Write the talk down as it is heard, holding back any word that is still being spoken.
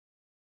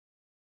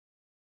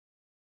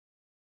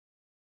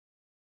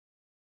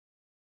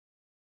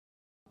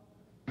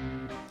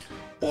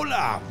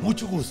Hola,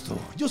 mucho gusto.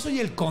 Yo soy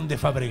el Conde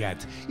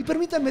Fabregat y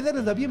permítanme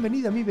darles la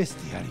bienvenida a mi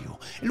bestiario,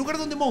 el lugar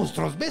donde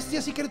monstruos,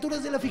 bestias y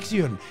criaturas de la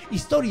ficción,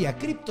 historia,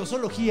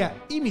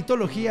 criptozoología y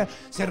mitología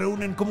se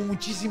reúnen como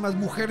muchísimas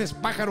mujeres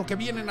pájaro que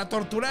vienen a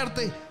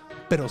torturarte,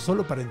 pero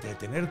solo para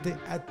entretenerte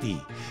a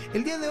ti.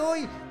 El día de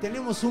hoy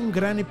tenemos un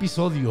gran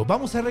episodio.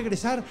 Vamos a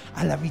regresar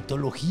a la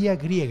mitología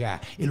griega,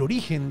 el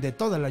origen de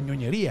toda la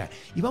ñoñería,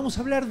 y vamos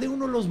a hablar de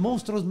uno de los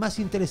monstruos más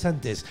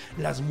interesantes,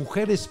 las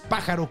mujeres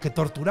pájaro que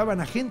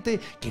torturaban a gente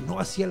que no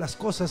hacía las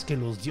cosas que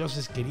los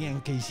dioses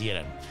querían que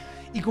hicieran.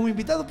 Y como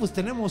invitado pues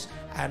tenemos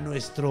a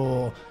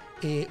nuestro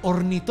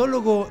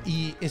ornitólogo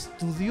y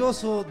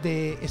estudioso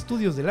de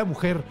estudios de la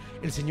mujer,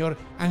 el señor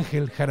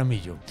Ángel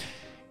Jaramillo.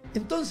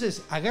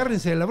 Entonces,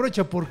 agárrense de la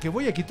brocha porque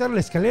voy a quitar la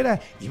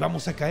escalera y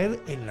vamos a caer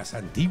en las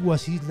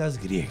antiguas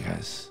islas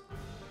griegas.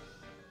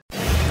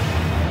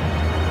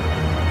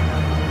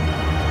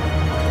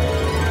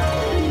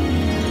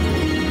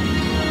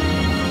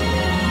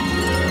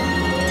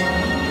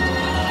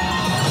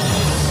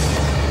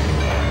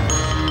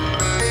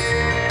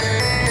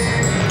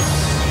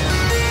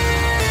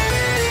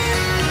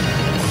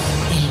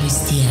 El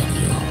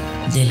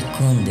bestiario del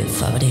Conde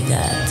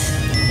Fabregat.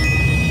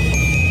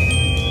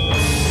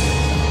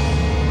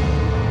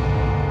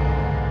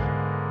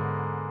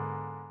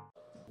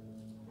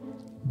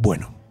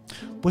 Bueno,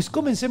 pues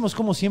comencemos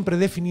como siempre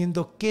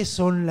definiendo qué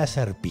son las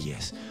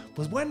arpías.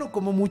 Pues bueno,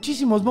 como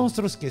muchísimos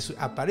monstruos que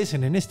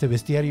aparecen en este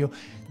bestiario,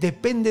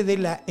 depende de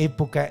la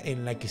época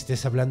en la que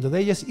estés hablando de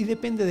ellas y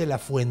depende de la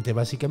fuente,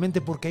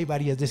 básicamente, porque hay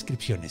varias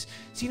descripciones.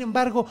 Sin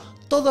embargo,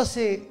 todas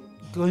se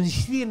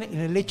coinciden en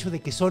el hecho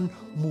de que son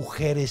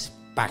mujeres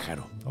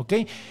pájaro, ¿ok?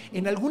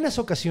 En algunas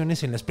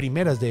ocasiones, en las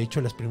primeras, de hecho,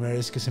 las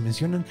primeras que se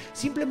mencionan,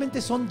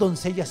 simplemente son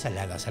doncellas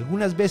aladas.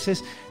 Algunas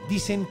veces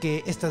dicen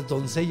que estas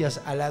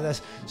doncellas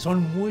aladas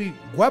son muy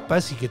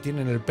guapas y que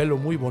tienen el pelo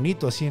muy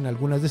bonito, así en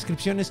algunas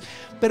descripciones,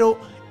 pero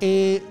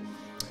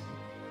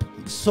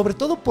sobre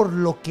todo por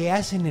lo que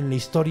hacen en la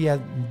historia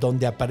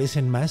donde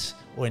aparecen más,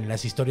 o en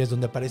las historias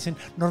donde aparecen,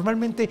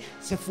 normalmente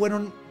se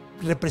fueron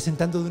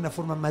representando de una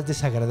forma más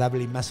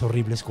desagradable y más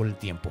horribles con el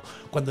tiempo.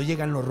 Cuando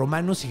llegan los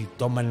romanos y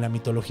toman la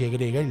mitología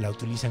griega y la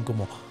utilizan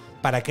como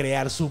para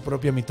crear su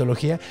propia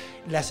mitología,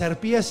 las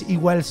arpías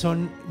igual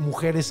son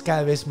mujeres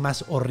cada vez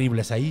más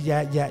horribles. Ahí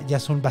ya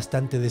son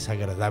bastante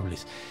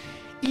desagradables.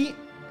 Y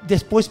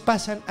después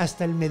pasan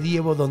hasta el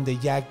medievo, donde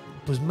ya,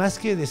 pues más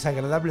que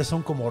desagradables,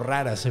 son como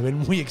raras, se ven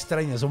muy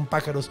extrañas, son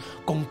pájaros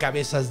con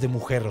cabezas de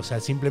mujer, o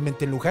sea,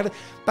 simplemente en lugar,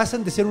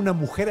 pasan de ser una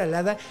mujer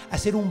alada a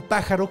ser un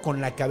pájaro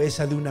con la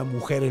cabeza de una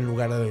mujer en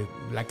lugar de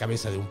la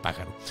cabeza de un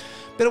pájaro.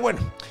 Pero bueno,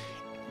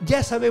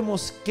 ya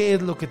sabemos qué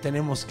es lo que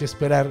tenemos que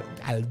esperar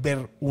al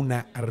ver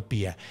una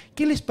arpía.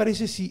 ¿Qué les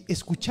parece si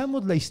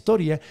escuchamos la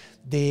historia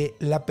de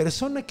la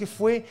persona que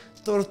fue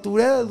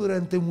torturada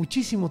durante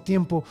muchísimo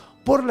tiempo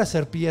por las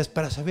arpías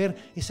para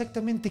saber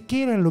exactamente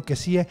qué era lo que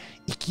hacía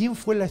y quién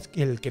fue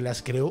el que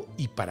las creó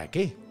y para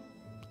qué?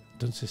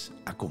 Entonces,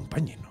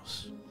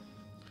 acompáñenos.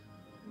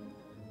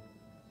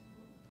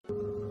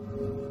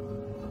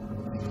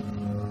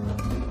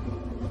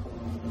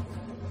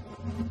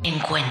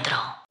 Encuentro.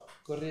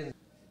 Corriendo.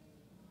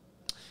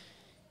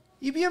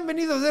 Y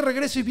bienvenidos de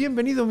regreso y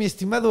bienvenido mi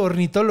estimado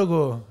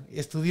ornitólogo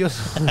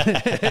estudioso.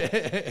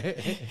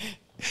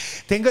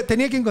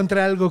 Tenía que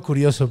encontrar algo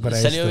curioso para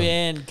esto. Salió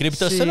bien.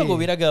 Criptozoólogo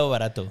hubiera quedado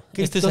barato.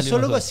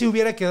 Criptozoólogo sí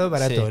hubiera quedado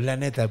barato, sí, la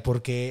neta,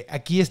 porque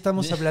aquí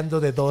estamos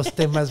hablando de dos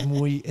temas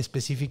muy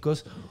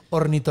específicos.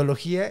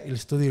 Ornitología, el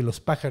estudio de los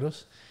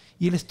pájaros,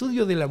 y el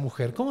estudio de la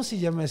mujer. ¿Cómo se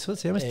llama eso?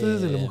 Se llama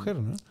estudios de la mujer,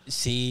 ¿no?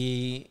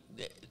 Sí.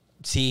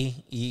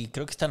 Sí, y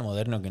creo que es tan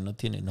moderno que no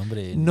tiene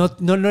nombre.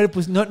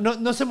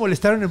 No se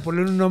molestaron en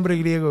poner un nombre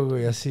griego,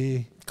 güey,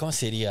 así. ¿Cómo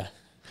sería?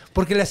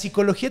 Porque la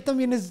psicología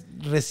también es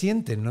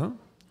reciente, ¿no?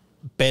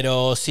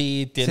 Pero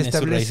sí tiene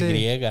su raíz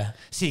griega.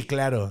 Sí,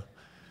 claro.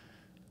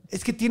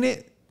 Es que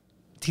tiene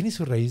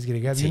su raíz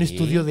griega. Sí. Un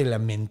estudio de la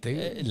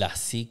mente. La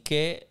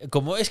psique.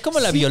 Es como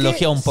la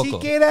biología un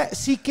poco.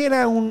 Sí que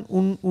era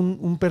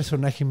un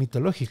personaje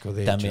mitológico,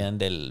 de también hecho.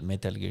 Del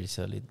Metal Gear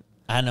Solid.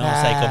 Ah, no,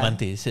 Psycho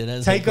Mantis.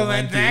 Psycho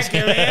Mantis. Nada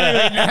que ver,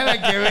 güey.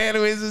 Nada que ver,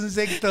 güey. Es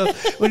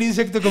un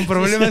insecto con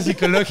problemas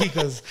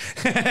psicológicos.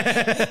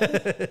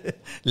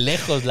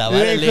 Lejos la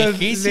bala,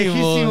 lejísimo.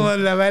 Lejísimo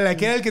la bala.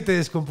 Que era el que te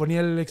descomponía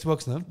el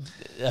Xbox, ¿no?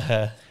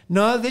 Ajá.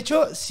 No, de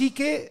hecho, sí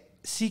que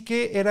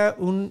era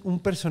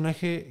un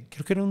personaje,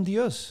 creo que era un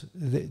dios.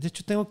 De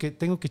hecho, tengo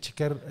que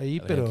checar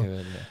ahí,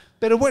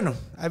 pero bueno,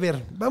 a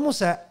ver,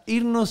 vamos a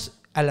irnos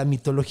a la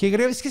mitología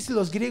griega. Es que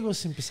los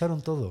griegos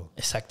empezaron todo.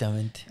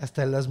 Exactamente.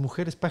 Hasta las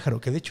mujeres pájaro,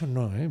 que de hecho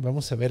no, ¿eh?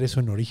 Vamos a ver eso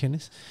en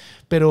Orígenes.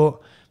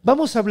 Pero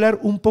vamos a hablar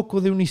un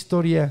poco de una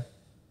historia.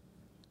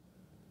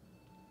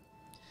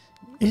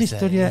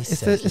 Esta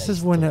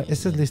es buena.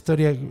 Esta es la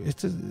historia.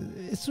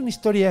 Es una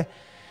historia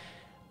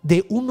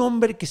de un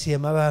hombre que se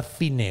llamaba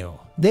Fineo.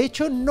 De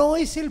hecho, no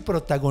es el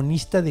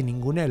protagonista de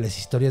ninguna de las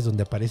historias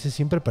donde aparece.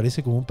 Siempre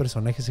aparece como un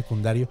personaje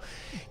secundario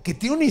que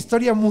tiene una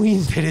historia muy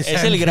interesante.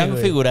 Es el gran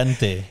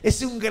figurante.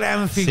 Es un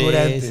gran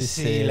figurante,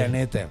 sí, la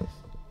neta.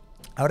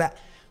 Ahora,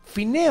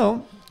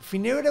 Fineo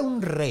era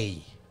un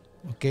rey,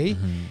 ¿ok?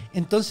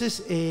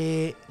 Entonces,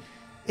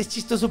 es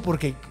chistoso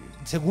porque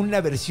según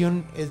la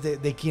versión es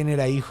de quién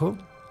era hijo.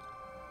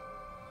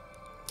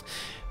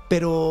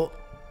 Pero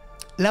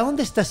la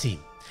onda está así.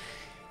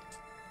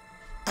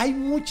 Hay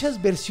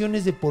muchas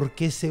versiones de por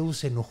qué Zeus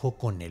se enojó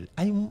con él.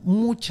 Hay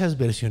muchas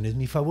versiones.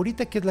 Mi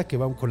favorita, que es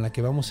con la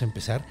que vamos a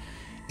empezar,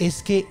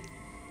 es que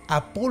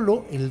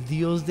Apolo, el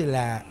dios de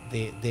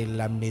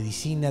la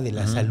medicina, de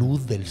la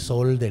salud, del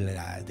sol,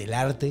 del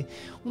arte,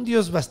 un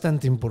dios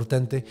bastante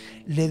importante,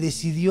 le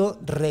decidió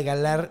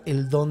regalar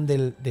el don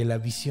de la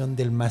visión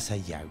del más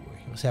allá,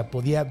 güey. O sea,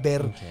 podía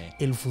ver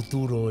el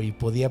futuro y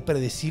podía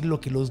predecir lo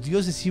que los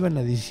dioses iban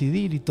a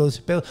decidir y todo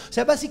ese pedo. O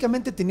sea,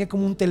 básicamente tenía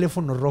como un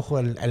teléfono rojo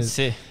al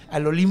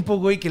Olimpo,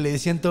 güey, que le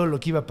decían todo lo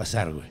que iba a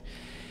pasar, güey.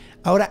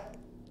 Ahora,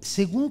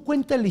 según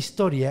cuenta la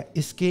historia,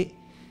 es que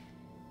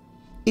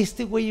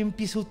este güey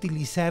empieza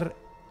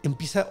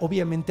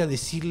obviamente a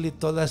decirle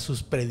todas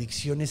sus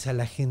predicciones a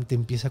la gente,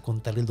 empieza a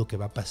contarles lo que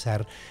va a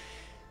pasar,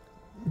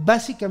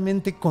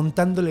 básicamente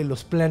contándole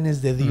los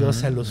planes de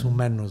Dios a los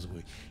humanos,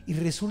 güey. Y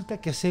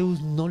resulta que a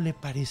Zeus no le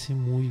parece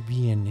muy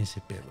bien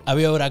ese pedo.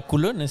 ¿Había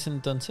oráculo en ese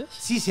entonces?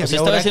 Sí, había oráculo.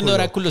 Estaba haciendo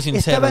oráculo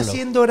sin serlo. Estaba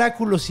haciendo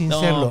oráculo sin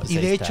serlo. Pues y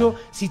de hecho,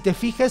 si te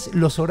fijas,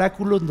 los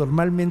oráculos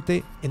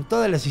normalmente, en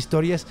todas las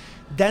historias,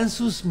 dan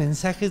sus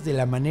mensajes de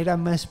la manera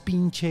más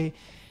pinche,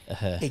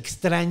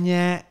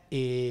 extraña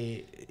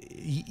y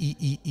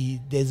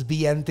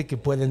desviante que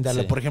pueden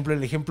darle. Por ejemplo,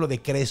 el ejemplo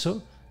de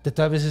Creso. ¿Te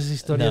sabes esa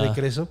historia de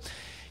Creso?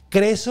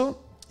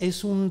 Creso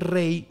es un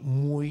rey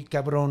muy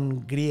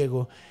cabrón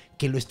griego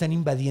que lo están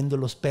invadiendo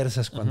los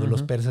persas cuando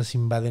los persas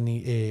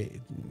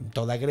invaden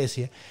toda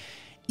Grecia.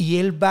 Y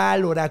él va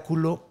al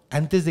oráculo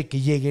antes de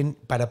que lleguen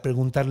para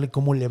preguntarle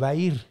cómo le va a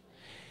ir.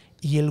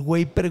 Y el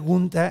güey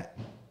pregunta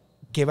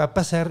qué va a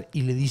pasar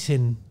y le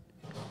dicen: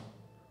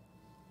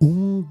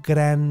 un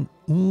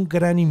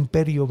gran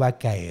imperio va a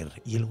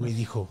caer. Y el güey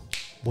dijo: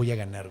 voy a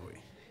ganar, güey.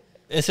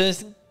 Eso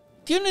es...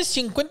 Tienes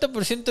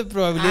 50% de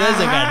probabilidades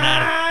de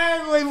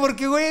ganar. Güey,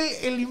 porque, güey,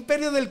 el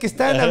imperio del que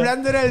estaban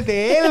hablando era el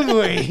de él,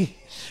 güey.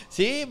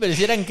 Sí, pero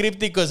si eran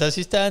crípticos,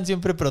 así estaban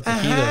siempre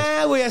protegidos.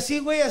 Güey, así.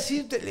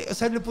 O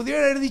sea, le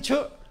pudieran haber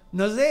dicho,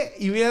 nos dé,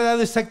 y hubiera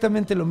dado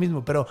exactamente lo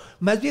mismo. Pero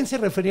más bien se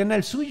referían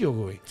al suyo,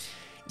 güey.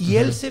 Y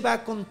él se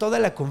va con toda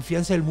la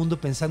confianza del mundo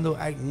pensando,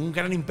 ay, un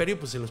gran imperio,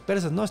 pues de los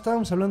persas. No,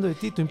 estábamos hablando de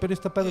ti, tu imperio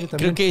está padre también.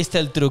 Creo que ahí está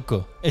el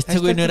truco. Este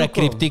güey no era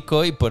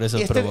críptico y por eso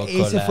provocó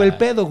ese fue el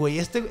pedo,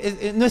 güey.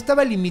 No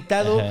estaba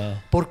limitado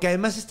porque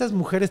además estas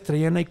mujeres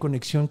traían ahí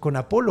conexión con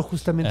Apolo,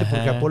 justamente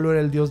porque Apolo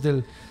era el dios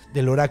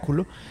del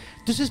oráculo.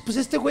 Entonces, pues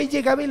este güey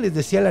llegaba y les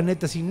decía la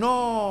neta así: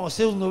 no,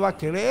 Zeus no va a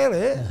querer,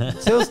 ¿eh?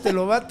 Zeus te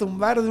lo va a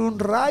tumbar de un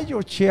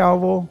rayo,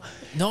 chavo.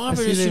 No,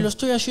 pero si lo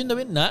estoy haciendo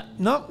bien.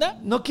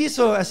 No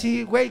quiso.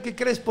 Así, güey, ¿qué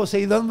crees?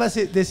 Poseidón va a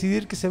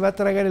decidir que se va a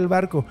tragar el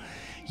barco.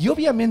 Y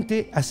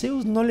obviamente a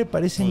Zeus no le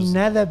parece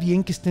nada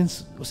bien que estén...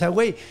 O sea,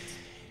 güey,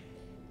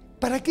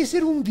 ¿para qué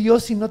ser un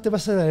dios si no te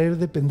vas a dar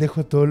de pendejo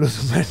a todos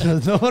los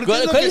humanos, no?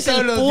 ¿Cuál es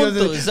el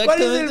punto?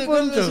 ¿Cuál es el punto?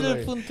 ¿Cuál es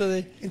el punto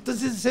de...?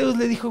 Entonces Zeus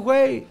le dijo: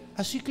 güey,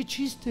 así que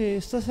chiste,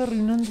 estás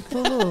arruinando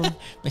todo.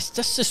 Me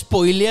estás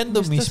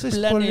spoileando mis planes. Me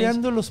estás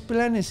spoileando los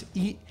planes.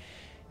 Y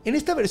en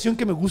esta versión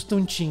que me gusta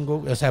un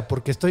chingo, o sea,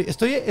 porque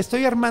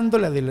estoy armando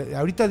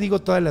ahorita digo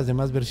todas las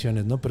demás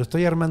versiones, ¿no? Pero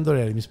estoy armando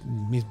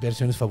mis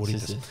versiones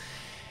favoritas. Sí.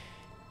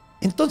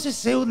 Entonces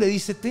Zeus le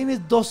dice: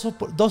 tienes dos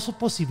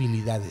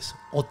posibilidades.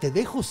 O te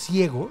dejo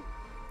ciego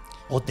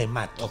o te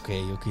mato. Ok.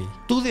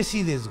 Tú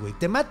decides, güey.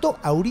 Te mato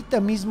ahorita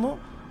mismo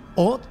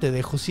o te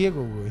dejo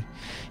ciego, güey.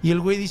 Y el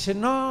güey dice: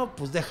 no,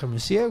 pues déjame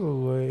ciego,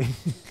 güey.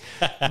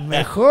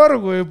 Mejor,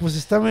 güey. Pues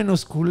está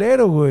menos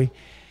culero, güey.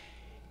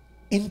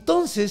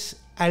 Entonces,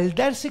 al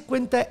darse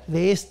cuenta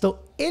de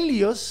esto,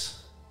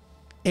 Helios,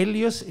 el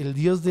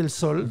dios del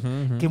sol,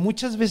 que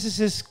muchas veces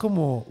es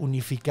como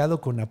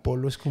unificado con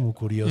Apolo, es como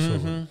curioso,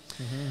 güey.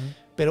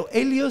 Pero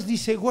Helios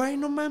dice: güey,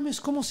 no mames,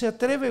 ¿cómo se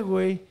atreve,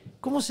 güey?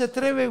 ¿Cómo se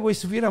atreve, güey?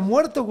 Si hubiera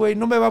muerto, güey,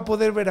 no me va a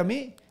poder ver a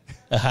mí.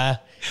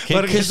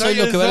 ¿Qué soy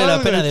lo que vale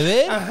la pena de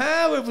ver?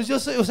 Güey, pues yo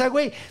soy, o sea,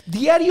 güey,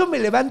 diario me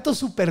levanto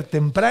súper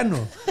temprano.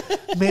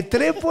 Me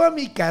trepo a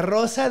mi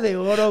carroza de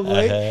oro,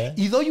 güey,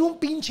 y doy un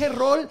pinche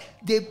rol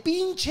de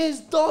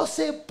pinches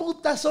 12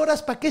 putas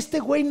horas para que este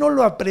güey no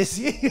lo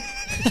aprecie.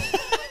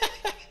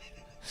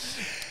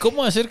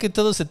 ¿Cómo hacer que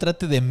todo se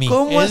trate de mí?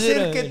 ¿Cómo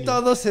hacer que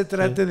todo se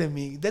trate de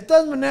mí? De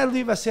todas maneras lo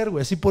iba a hacer,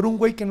 güey. Así por un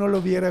güey que no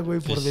lo viera,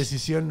 güey, por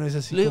decisión, no es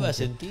así. Lo iba a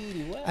sentir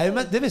igual.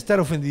 Además, debe estar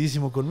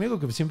ofendidísimo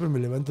conmigo, que siempre me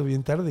levanto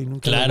bien tarde y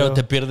nunca... Claro,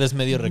 te pierdes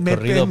medio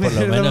recorrido, por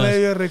lo menos.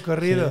 medio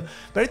recorrido. Sí.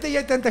 Pero ahorita ya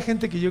hay tanta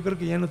gente que yo creo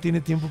que ya no tiene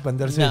tiempo para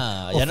andarse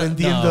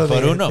ofendiendo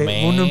por uno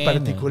en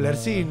particular.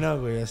 No. Sí, no,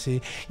 güey,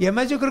 así. Y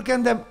además yo creo que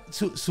anda...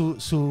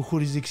 Su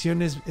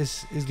jurisdicción es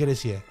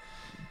Grecia.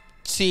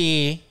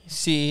 Sí,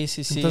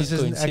 entonces,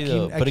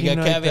 coincido. Porque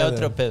no acá había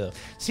otro pedo.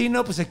 Sí,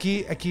 no, pues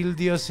aquí el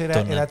dios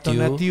era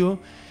Tonatiuh.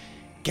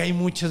 que hay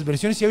muchas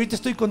versiones. Y ahorita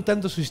estoy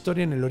contando su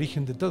historia en El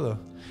origen de todo.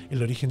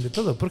 El origen de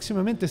todo.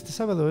 Próximamente, este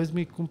sábado es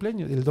mi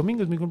cumpleaños. El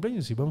domingo es mi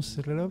cumpleaños y vamos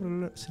a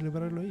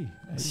celebrarlo ahí.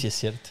 Sí, es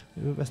cierto.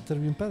 Va a estar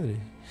bien padre.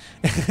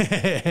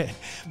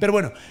 Pero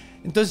bueno,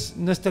 entonces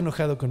no está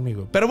enojado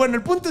conmigo. Pero bueno,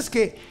 el punto es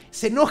que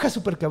se enoja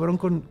súper cabrón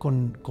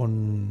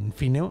con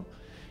Fineo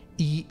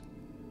y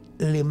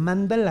le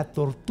manda la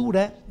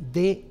tortura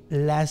de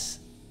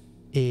las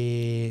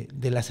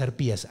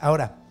Arpías.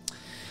 Ahora,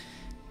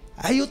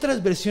 hay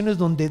otras versiones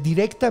donde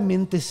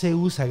directamente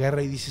Zeus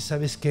agarra y dice,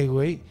 ¿sabes qué,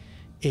 güey?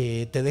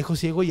 Te dejo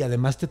ciego y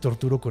además te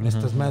torturo con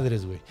estas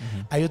madres, güey.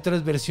 Hay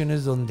otras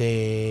versiones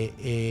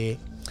donde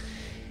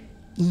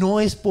no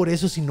es por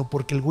eso, sino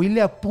porque el güey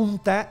le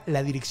apunta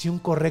la dirección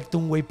correcta a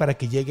un güey para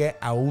que llegue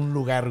a un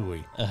lugar,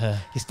 güey.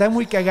 Ajá. Está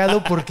muy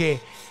cagado porque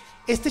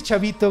este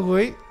chavito,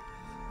 güey...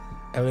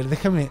 A ver,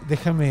 déjame.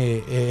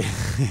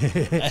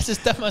 Ese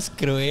está más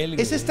cruel,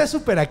 güey. Ese está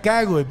súper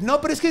acá, güey. No,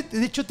 pero es que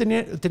de hecho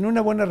tenía una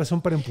buena razón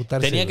para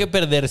emputarse. Tenía que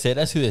perderse,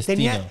 era su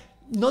destino.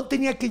 No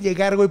tenía que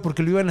llegar, güey,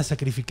 porque lo iban a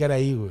sacrificar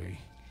ahí, güey.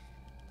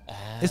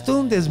 Es todo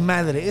un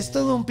desmadre, es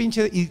todo un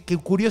pinche... Y que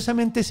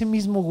curiosamente ese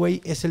mismo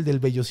güey es el del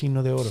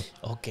vellocino de oro.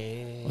 Ok.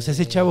 O sea,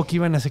 ese chavo que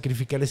iban a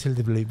sacrificar es el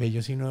del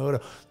vellocino de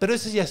oro. Pero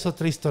eso ya es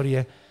otra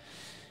historia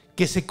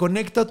que se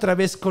conecta otra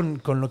vez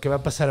con lo que va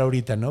a pasar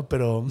ahorita, ¿no?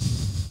 Pero...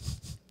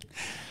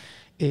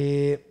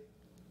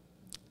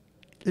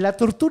 la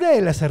tortura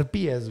de las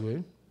arpías,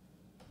 güey,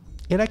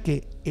 era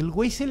que el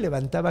güey se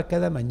levantaba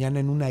cada mañana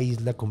en una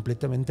isla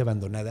completamente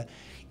abandonada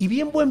y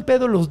bien buen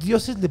pedo los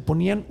dioses le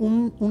ponían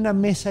una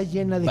mesa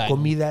llena de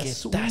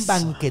comidas, un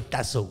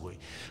banquetazo, güey.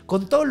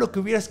 Con todo lo que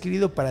hubieras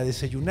querido para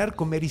desayunar,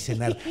 comer y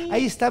cenar.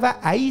 Ahí estaba,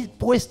 ahí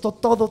puesto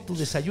todo tu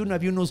desayuno.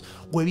 Había unos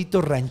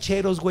huevitos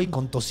rancheros, güey,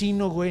 con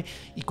tocino, güey,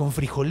 y con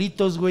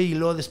frijolitos, güey. Y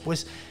luego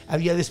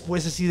había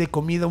después así de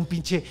comida un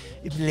pinche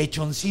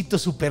lechoncito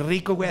súper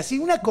rico, güey. Así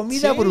una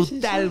comida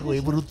brutal,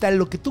 güey, brutal.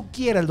 Lo que tú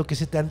quieras, lo que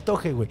se te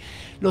antoje, güey.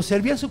 Lo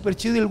servían súper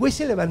chido y el güey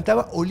se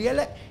levantaba,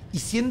 olía y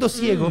siendo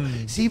ciego,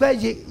 se iba,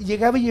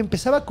 llegaba y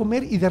empezaba a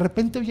comer y de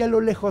repente oía a lo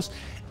lejos...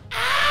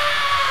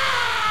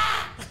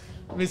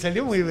 Me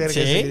salió muy verga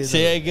ese grito. Sí,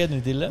 hay que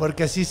admitirlo.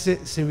 Porque así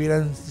se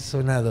hubieran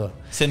sonado.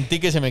 Sentí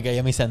que se me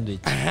caía mi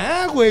sándwich.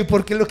 Ajá, güey,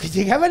 porque lo que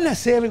llegaban a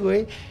hacer,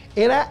 güey,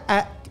 era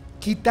a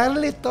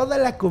quitarle toda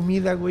la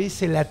comida, güey,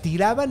 se la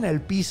tiraban al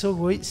piso,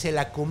 güey, se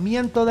la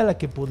comían toda la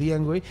que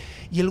podían, güey,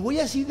 y el güey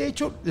así, de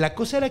hecho, la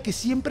cosa era que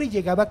siempre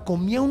llegaba,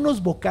 comía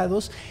unos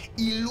bocados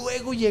y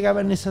luego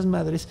llegaban esas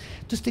madres,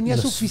 entonces tenía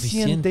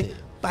suficiente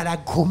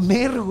para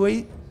comer,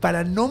 güey,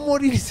 para no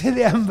morirse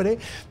de hambre,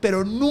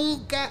 pero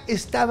nunca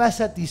estaba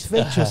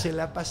satisfecho. Ajá. Se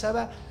la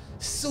pasaba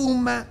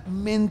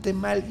sumamente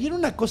mal. Y era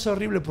una cosa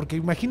horrible, porque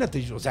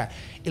imagínate, o sea,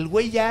 el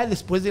güey ya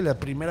después de las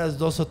primeras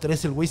 2 o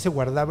 3, el güey se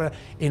guardaba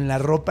en la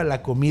ropa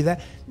la comida.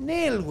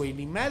 Nel, güey,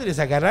 ni madres,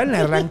 agarraban,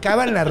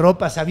 arrancaban la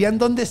ropa, sabían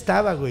dónde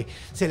estaba, güey.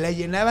 Se la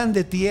llenaban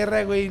de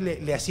tierra, güey,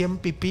 le hacían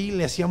pipí,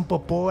 le hacían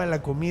popó a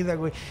la comida,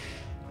 güey.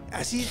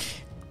 Así...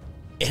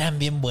 Eran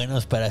bien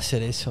buenos para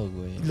hacer eso,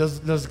 güey.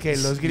 Los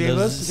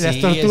griegos, las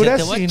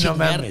torturas, o sea, y no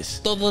mames.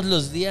 Todos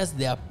los días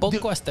de a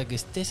poco hasta que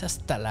estés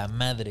hasta la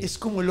madre. Es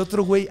como el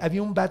otro güey,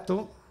 había un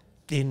vato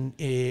en,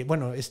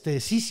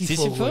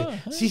 Sísifo, güey.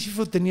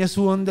 Sísifo tenía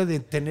su onda de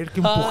tener que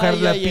empujar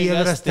la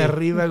piedra hasta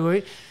arriba,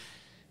 güey.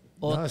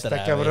 No,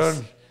 está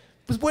cabrón.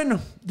 Pues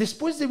bueno,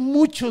 después de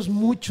muchos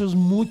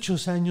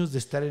años de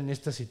estar en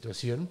esta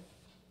situación,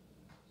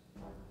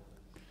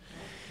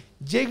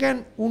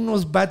 llegan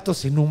unos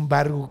vatos en un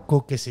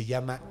barco que se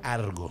llama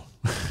Argo.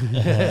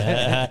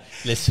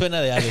 Les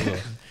suena de algo.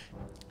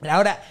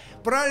 Ahora,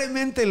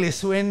 probablemente les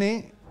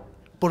suene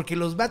porque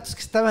los vatos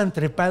que estaban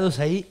trepados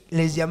ahí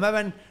les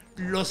llamaban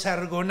los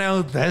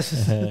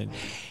argonautas.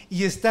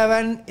 Y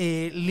estaban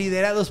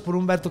liderados por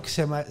un vato que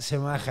se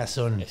llama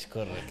Jasón. Es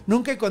correcto.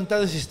 Nunca he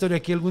contado esa historia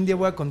aquí. Algún día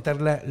voy a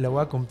contarla, la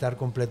voy a contar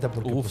completa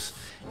porque pues,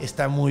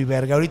 está muy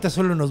verga. Ahorita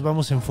solo nos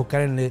vamos a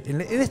enfocar en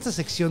esta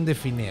sección de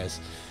Phineas.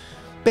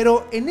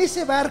 Pero en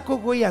ese barco,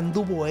 güey,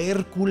 anduvo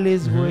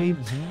Hércules, güey.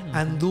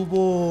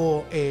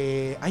 Anduvo...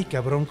 ay,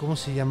 cabrón, ¿cómo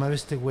se llamaba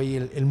este güey?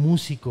 El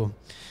músico.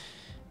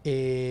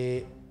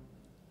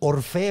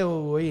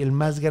 Orfeo, güey, el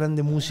más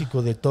grande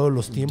músico de todos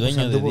los tiempos.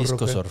 Dueño anduvo de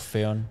discos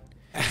Orfeón.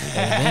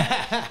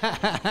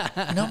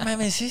 No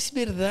mames, es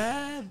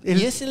verdad.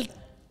 Y es el...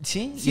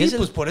 Sí,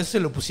 pues por eso se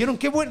lo pusieron.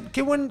 Qué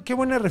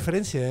buena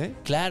referencia, ¿eh?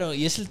 Claro,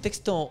 y es el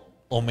texto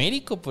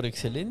homérico por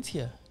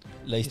excelencia.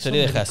 La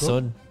historia de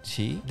Jasón,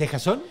 ¿sí? ¿De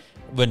Jasón?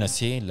 Bueno,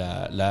 sí,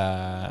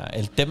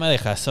 el tema de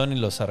Jasón y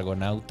los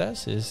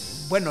argonautas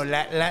es... Bueno,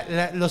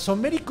 los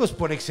homéricos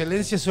por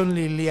excelencia son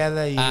la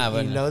Ilíada y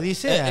la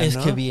Odisea, es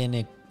 ¿no? que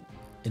viene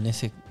en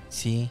ese...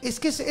 Sí. Es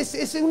que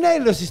es una de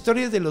las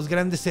historias de los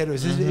grandes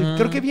héroes.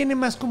 Creo que viene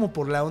más como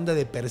por la onda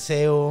de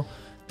Perseo,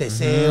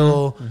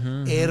 Teseo,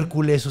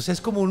 Hércules. O sea,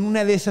 es como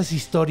una de esas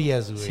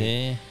historias, güey.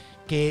 Sí.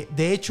 Que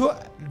de hecho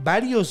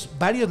varios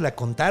la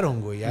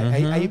contaron, güey.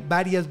 Hay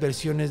varias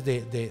versiones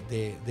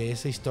de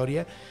esa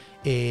historia.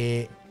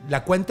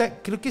 La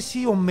cuenta, creo que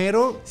sí,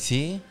 Homero.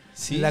 Sí.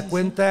 La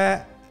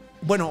cuenta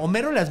Bueno,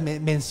 Homero las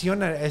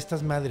menciona a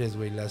estas madres,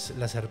 güey,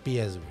 las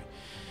arpías, güey.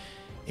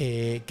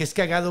 Que es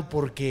cagado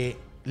porque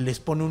les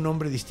pone un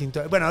nombre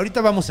distinto. Bueno, ahorita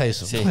vamos a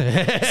eso. Sí.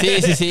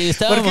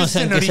 Estábamos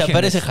en que se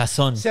aparece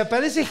Jasón. Se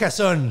aparece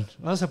Jasón.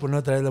 Vamos a poner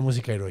otra vez la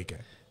música heroica.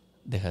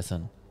 De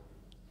Jasón.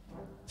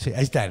 Sí,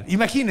 ahí están.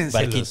 Imagínense.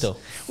 Barquito.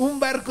 Un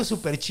barco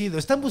súper chido.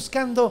 Están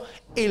buscando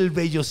el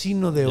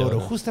vellocino de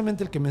oro.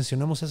 Justamente el que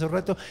mencionamos hace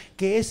rato,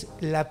 que es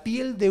la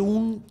piel de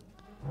un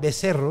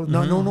becerro.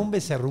 No un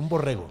becerro, un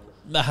borrego.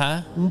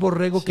 Ajá. Un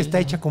borrego que está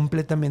hecha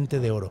completamente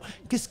de oro.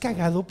 Que es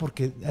cagado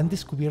porque han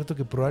descubierto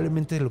que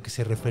probablemente de lo que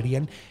se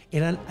referían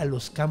eran a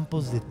los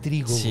campos de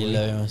trigo. Sí, güey. lo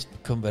habíamos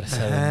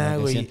conversado en Ajá, una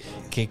ocasión,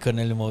 güey. que con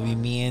el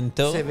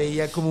movimiento Se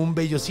veía como un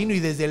vellocino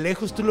y desde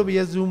lejos tú lo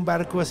veías de un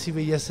barco, así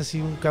veías así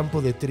un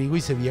campo de trigo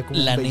y se veía como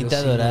la un vellocino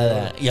anita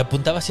dorada. Y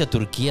apuntaba hacia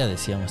Turquía,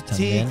 decíamos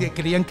también. Sí, que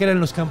creían que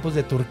eran los campos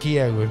de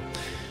Turquía, güey.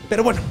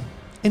 Pero bueno,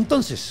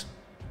 entonces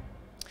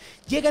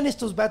llegan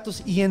estos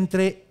vatos y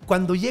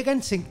cuando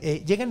llegan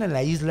a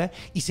la isla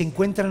y se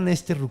encuentran a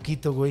este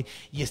ruquito, güey,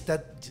 y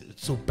está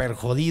súper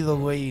jodido,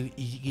 güey,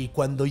 y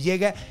cuando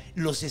llega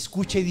los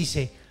escucha y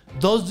dice,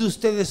 2 de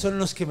ustedes son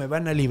los que me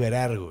van a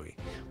liberar, güey.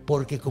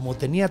 Porque como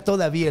tenía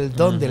todavía el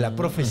don de la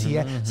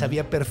profecía,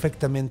 sabía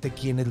perfectamente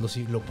quiénes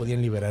lo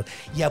podían liberar.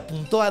 Y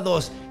apuntó a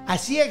 2, a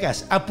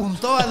ciegas,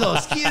 apuntó a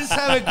 2. ¿Quién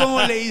sabe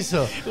cómo le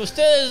hizo?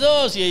 Ustedes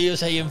 2 y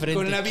ellos ahí enfrente.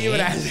 Con la ¿qué?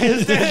 vibra.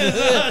 Ustedes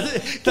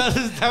 2. Todos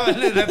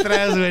estaban en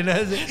atrás, güey.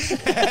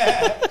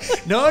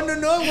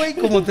 No, güey.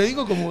 Como te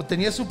digo, como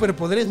tenía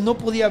superpoderes, no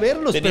podía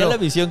verlos. Tenía la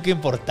visión que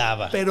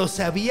importaba. Pero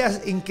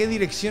sabías en qué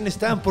dirección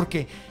estaban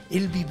porque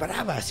él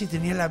vibraba, así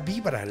tenía la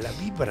vibra.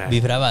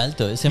 Vibraba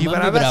alto, ese man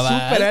vibraba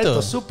súper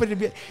alto,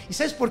 súper. ¿Y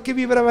sabes por qué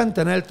vibraban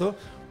tan alto?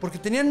 Porque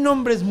tenían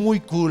nombres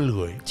muy cool,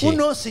 güey. Sí.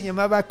 Uno se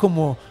llamaba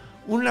como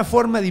una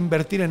forma de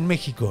invertir en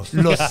México,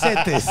 los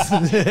setes.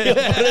 Yo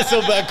por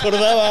eso me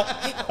acordaba.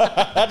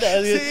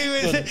 Sí,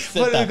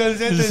 güey, con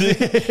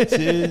setes.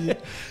 Sí.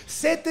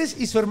 Setes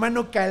y su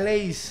hermano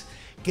Calais,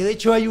 que de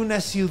hecho hay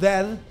una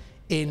ciudad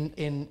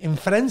en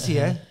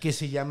Francia que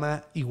se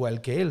llama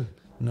igual que él,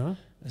 ¿no?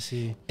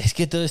 Así. Es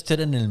que todo esto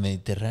era en el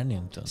Mediterráneo,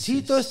 entonces.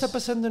 Sí, todo está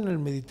pasando en el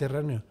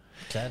Mediterráneo.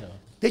 Claro.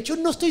 De hecho,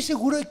 no estoy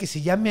seguro de que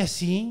se llame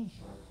así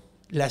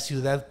la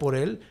ciudad por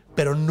él,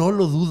 pero no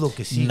lo dudo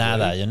que sí.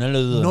 Nada, güey. yo no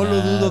lo dudo. No nada.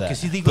 lo dudo que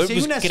sí. Digo, Pero, si hay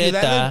pues, una Creta.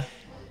 ciudad.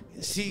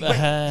 Sí,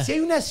 güey, si hay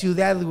una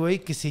ciudad, güey,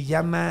 que se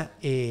llama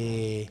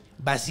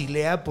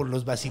Basilea por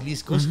los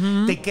basiliscos,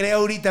 te creo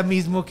ahorita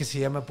mismo que se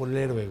llama por el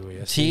héroe, güey.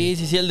 Así.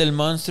 Sí, el del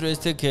monstruo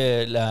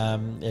que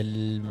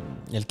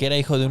el que era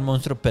hijo de un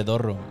monstruo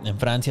pedorro. En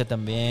Francia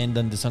también,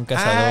 donde son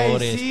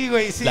cazadores. Ay, sí,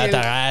 güey, sí. La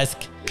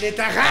Tarasque. Le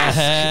Tagas,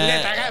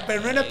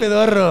 pero no era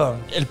pedorro.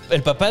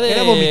 El papá de...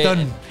 Era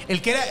vomitón.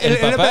 El que era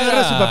pedorro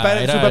era su papá.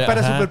 Su papá era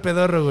ajá. súper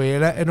pedorro, güey.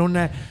 Era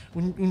una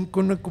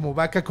como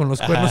vaca con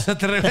los cuernos al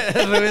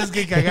revés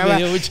que cagaba,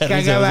 Me dio mucha risa,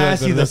 cagaba me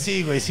ácido. acuerdo.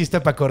 Sí, güey, sí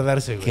está para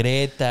acordarse, güey.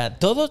 Creta.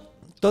 Todo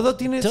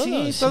tiene, Todo,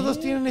 sí, sí. todos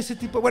tienen ese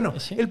tipo. Bueno,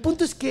 Sí. el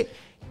punto es que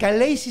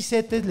Calais y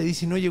Setes le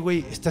dicen, oye,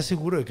 güey, ¿estás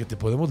seguro de que te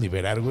podemos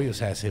liberar, güey? O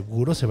sea,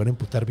 seguro se van a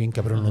emputar bien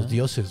cabrón los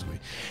dioses, güey.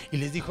 Y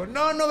les dijo, no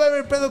va a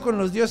haber pedo con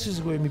los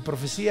dioses, güey. Mi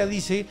profecía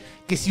dice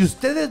que si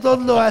ustedes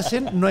 2 lo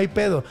hacen, no hay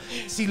pedo.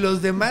 Si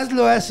los demás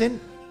lo hacen,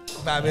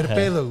 va a haber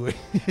pedo, güey.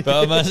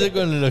 Pero más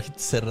con el ojito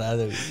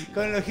cerrado, güey.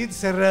 Con el ojito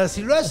cerrado.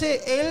 Si lo hace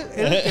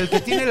él, el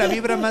que tiene la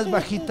vibra más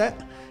bajita,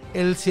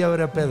 él sí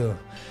habrá pedo.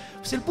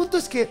 Pues el punto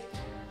es que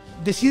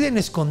deciden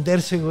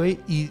esconderse, güey,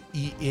 y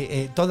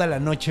toda la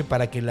noche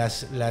para que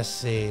las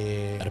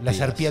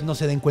arpías no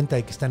se den cuenta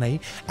de que están ahí.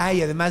 Ah,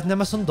 y además nada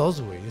más son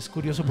 2, güey. Es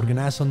curioso porque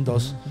nada son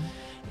 2.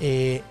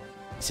 Se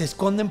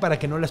esconden para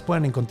que no las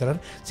puedan encontrar.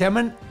 Se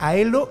llaman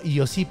Aelo y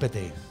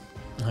Osípete.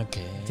 Ok.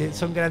 Sí,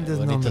 son grandes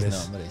Bonitos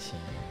nombres. Sí.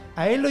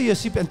 Aelo y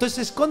Osípete. Entonces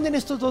se esconden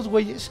estos 2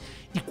 güeyes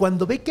y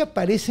cuando ve que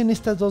aparecen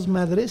estas 2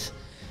 madres...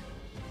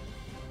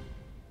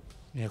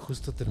 Mira,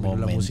 justo terminó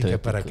la Momento música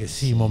épico, para que...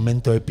 sí. Sí,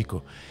 momento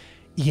épico.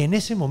 Y en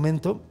ese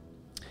momento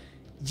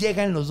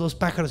llegan los 2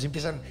 pájaros y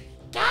empiezan...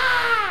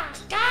 ¡Cá!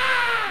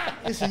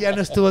 ¡Cá! Ese ya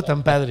no estuvo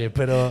tan padre,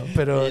 pero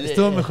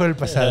estuvo mejor el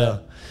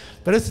pasado.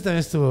 Pero este también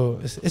estuvo...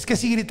 Es que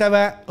así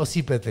gritaba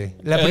Osípete.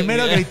 La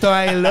primera gritó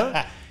Aelo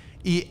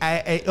y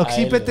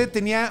Osípete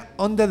tenía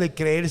onda de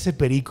creerse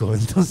perico.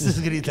 Entonces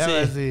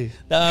gritaba así.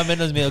 Daba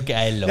menos miedo que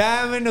a él.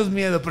 Daba menos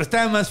miedo, pero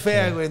estaba más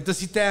fea, güey. Entonces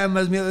sí te daba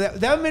más miedo.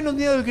 Daba menos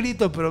miedo el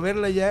grito, pero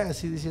verla ya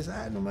así decías,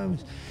 no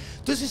mames.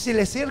 Entonces se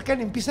le acercan,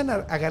 empiezan a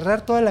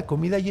agarrar toda la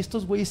comida y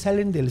estos güeyes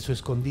salen de su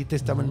escondite,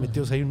 estaban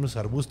metidos ahí en unos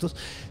arbustos,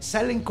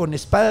 salen con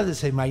espadas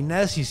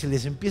desenvainadas y se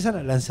les empiezan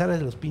a lanzar a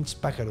los pinches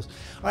pájaros.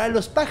 Ahora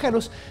los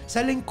pájaros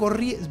salen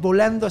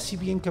volando así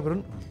bien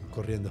cabrón,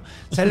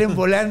 salen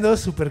volando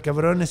súper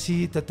cabrón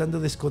así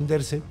tratando de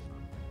esconderse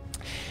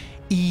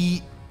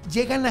y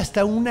llegan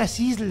hasta unas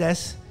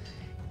islas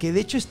que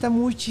de hecho está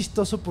muy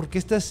chistoso porque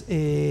estas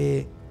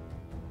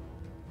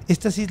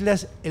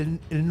islas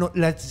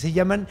se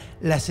llaman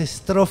las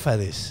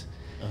estrófades.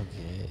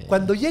 Okay.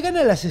 Cuando llegan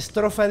a las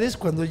estrófades,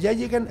 cuando ya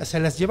llegan, o sea,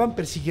 las llevan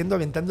persiguiendo,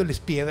 aventándoles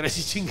piedras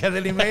y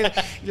chingadera y media.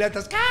 Y las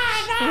otras,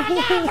 ¡no,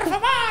 ya,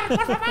 por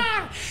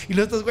favor! Y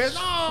los otros güeyes,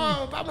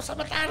 ¡no, vamos a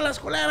matar las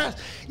culeras!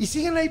 Y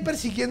siguen ahí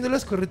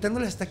persiguiéndolas,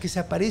 corretándolas hasta que se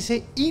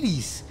aparece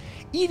Iris.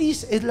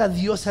 Iris es la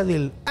diosa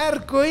del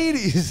arco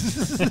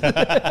iris.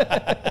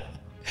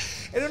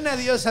 Era una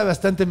diosa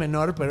bastante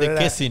menor, pero ¿De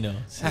qué signo?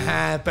 Sí.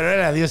 Ajá, pero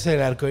era la diosa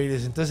del arco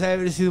iris. Entonces debe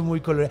haber sido muy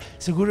colorida.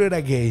 Seguro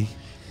era gay.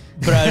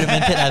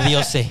 Probablemente era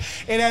diose.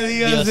 Era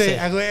diose.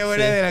 A huevo,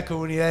 Sí. era de la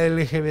comunidad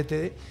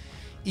LGBT.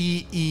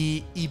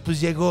 Y pues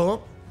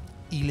llegó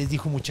y les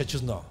dijo,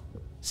 muchachos, no,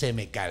 se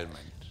me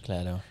calman.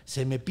 Claro.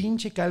 Se me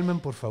pinche calman,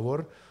 por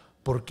favor,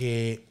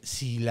 porque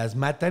si las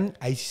matan,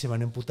 ahí sí se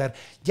van a emputar.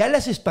 Ya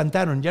las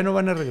espantaron, ya no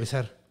van a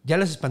regresar. Ya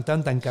las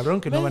espantaron tan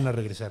cabrón que no van a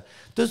regresar.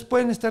 Entonces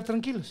pueden estar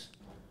tranquilos.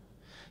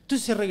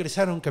 Entonces se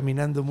regresaron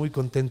caminando muy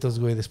contentos,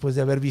 güey, después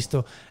de haber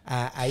visto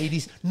a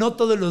Iris. No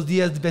todos los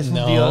días ves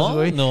un dios,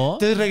 güey. No.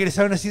 Entonces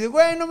regresaron así de,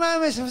 güey, no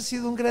mames, ha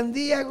sido un gran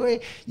día, güey.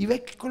 Y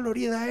ve qué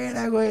colorida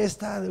era, güey.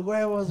 Estaba de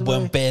huevos, güey.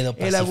 Buen pedo,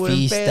 pacifista. Era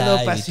buen pedo,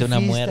 evitó una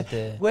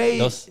muerte.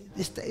 Güey,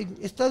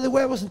 está de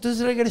huevos.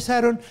 Entonces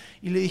regresaron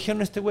y le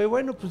dijeron a este güey,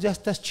 bueno, pues ya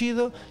estás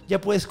chido.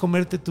 Ya puedes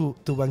comerte tu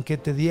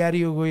banquete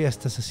diario, güey,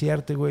 hasta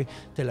saciarte, güey.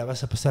 Te la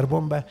vas a pasar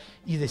bomba.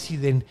 Y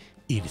deciden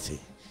irse.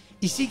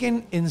 Y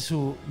siguen en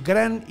su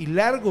gran y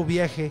largo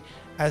viaje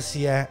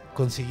hacia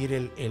conseguir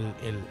el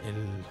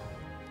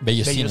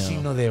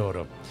vellocino de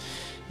oro.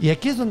 Y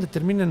aquí es donde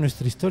termina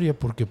nuestra historia,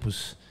 porque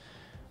pues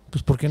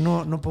porque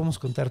no podemos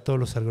contar todos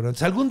los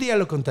argonautas. Algún día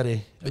lo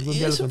contaré.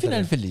 Es un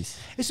final feliz.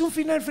 Es un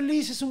final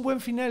feliz, es un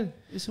buen final.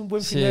 Es un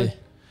buen Sí. final.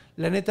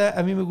 La neta,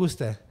 a mí me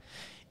gusta.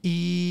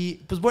 Y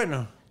pues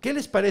bueno, ¿qué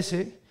les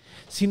parece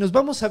si nos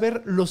vamos a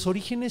ver los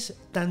orígenes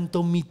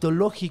tanto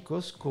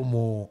mitológicos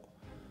como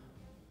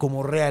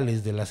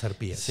reales de las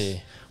arpías?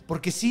 Sí.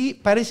 Porque sí,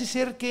 parece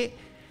ser que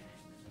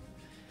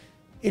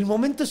el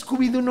momento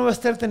Scooby-Doo no va a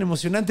estar tan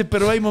emocionante,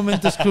 pero hay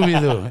momento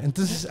Scooby-Doo.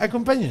 Entonces,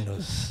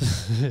 acompáñenos.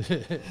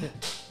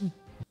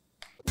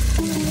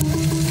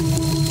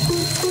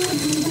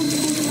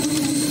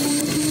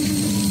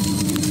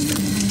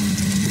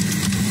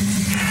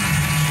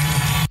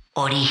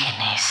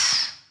 Orígenes.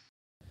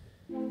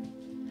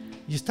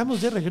 Y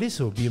estamos de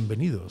regreso.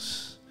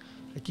 Bienvenidos.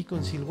 Aquí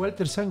con Sil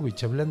Walter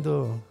Sandwich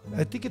hablando.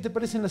 ¿A ti qué te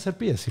parecen las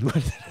arpías, Sil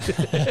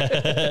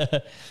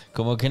Walter?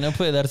 Como que no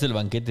puede darse el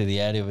banquete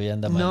diario, ya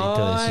anda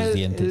malito de sus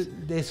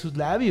dientes. De sus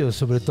labios,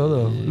 sobre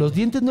todo. Los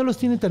dientes no los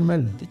tiene tan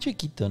mal. Está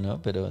chiquito, ¿no?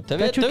 Pero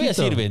todavía chiquito.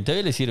 sirven,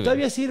 todavía le sirven.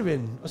 Todavía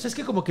sirven. O sea, es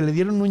que como que le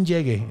dieron un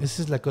llegue.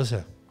 Esa es la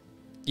cosa.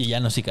 Y ya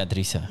no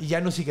cicatriza. Y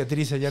ya no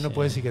cicatriza, ya no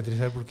puede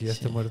cicatrizar porque ya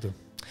está muerto.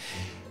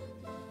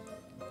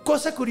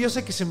 Cosa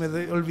curiosa que se me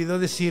olvidó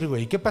decir,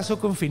 güey. ¿Qué pasó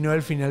con Finó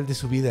al final de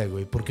su vida,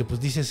 güey? Porque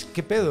pues dices,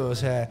 ¿qué pedo? O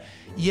sea,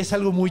 y es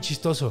algo muy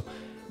chistoso.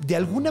 De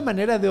alguna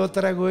manera de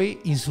otra, güey,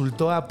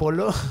 insultó a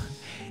Apolo,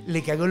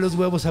 le cagó los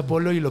huevos a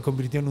Apolo y lo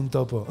convirtió en un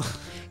topo.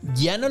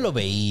 Ya no lo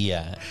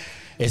veía.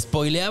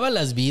 Spoileaba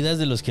las vidas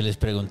de los que les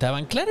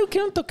preguntaban. Claro que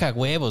era un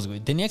tocahuevos,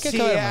 güey. Tenía que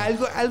acabar.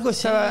 Algo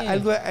estaba.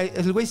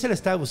 El güey se la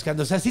estaba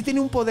buscando. O sea, sí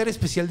tenía un poder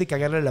especial de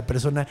cagarle a la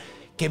persona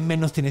que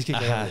menos tenías que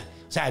cagarle.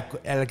 O sea,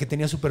 a la que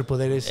tenía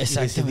superpoderes y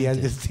decidía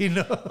el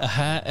destino.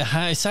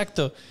 Ajá,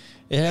 exacto.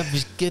 Era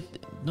pues que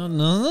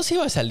no se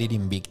iba a salir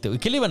invicto. ¿Y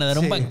qué le iban a dar?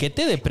 ¿Un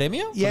banquete de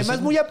premio? Y además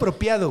muy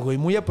apropiado, güey.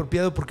 Muy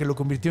apropiado porque lo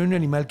convirtió en un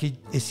animal que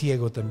es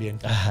ciego también.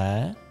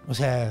 Ajá. O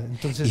sea,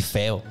 entonces. Y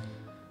feo.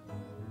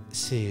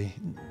 Sí.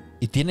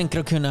 Y tienen,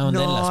 creo que una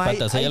onda en las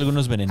patas. Hay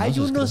algunos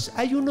venenosos.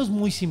 Hay unos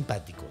muy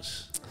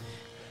simpáticos.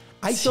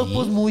 Hay ¿Sí?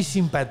 topos muy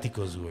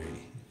simpáticos,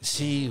 güey.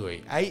 Sí,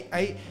 güey.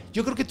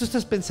 Yo creo que tú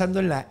estás pensando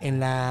en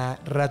la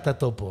rata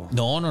topo.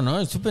 No.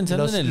 Estoy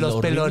pensando en el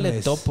horrible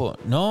pelones. Topo.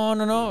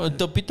 No. El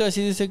topito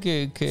así dice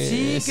que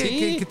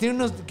que tiene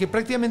unos que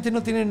prácticamente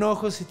no tienen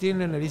ojos y tienen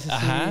la nariz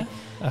así.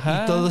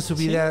 Ajá. Y toda su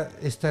vida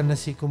están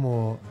así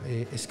como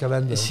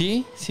excavando.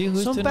 Sí,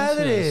 justo. Son en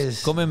padres.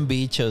 esos. Comen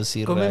bichos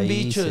y Comen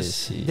raíces, bichos.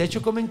 sí. De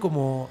hecho, comen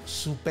como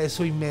su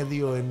peso y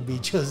medio en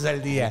bichos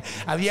al día.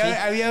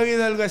 Había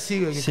oído algo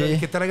así, güey,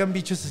 que tragan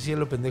bichos así a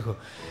lo pendejo.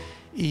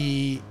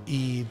 Y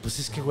pues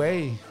es que,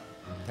 güey,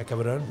 está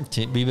cabrón.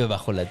 Sí, vive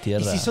bajo la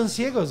tierra. Y sí son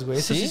ciegos, güey.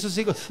 Esos sí son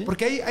ciegos. Sí.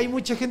 Porque hay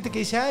mucha gente que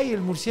dice, ay, el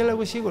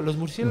murciélago es ciego. Los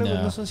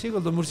murciélagos no son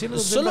ciegos. Los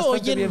murciélagos solo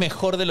oyen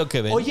mejor de lo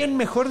que ven. Oyen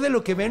mejor de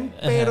lo que ven,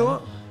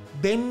 pero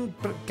ven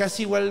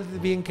casi igual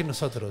bien que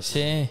nosotros.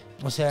 Sí.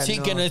 O sea, sí,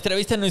 que nuestra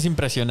vista no es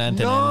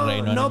impresionante en el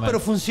reino animal. No, pero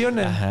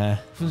funciona.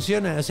 Ajá.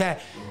 Funciona. O sea,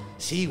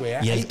 sí, güey.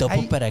 ¿Y el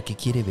topo para qué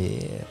quiere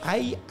ver?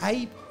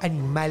 Hay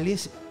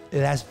animales,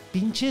 las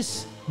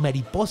pinches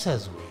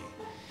mariposas, güey.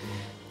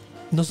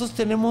 Nosotros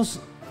tenemos,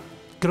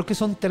 creo que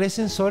son 3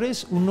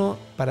 sensores, uno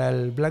para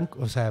el blanco,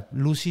 o sea,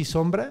 luz y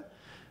sombra,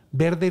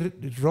 verde,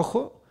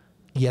 rojo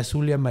y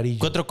azul y amarillo.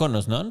 4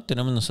 conos, ¿no?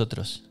 Tenemos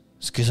nosotros.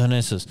 ¿Qué son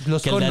esos?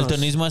 Los que conos. El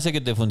daltonismo hace que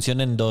te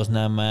funcionen 2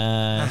 nada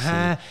más.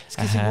 Ajá. Es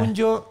que según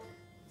yo,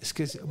 Es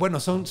que,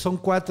 bueno, son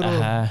 4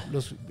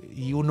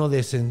 y uno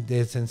de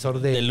sensor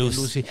de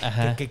luz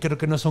que creo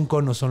que no son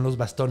conos, son los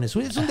bastones.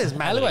 Es un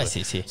desmadre. Algo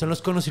así, sí. Son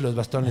los conos y los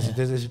bastones,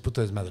 entonces es un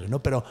puto desmadre,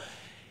 ¿no? Pero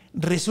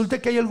resulta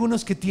que hay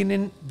algunos que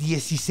tienen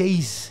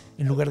 16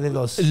 en lugar de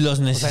 2. Los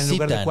necesitan. O sea, en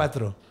lugar de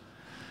 4.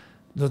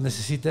 ¿Los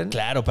necesitan?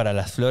 Claro, para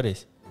las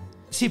flores.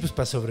 Sí, pues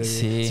para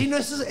sobrevivir. Sí, no,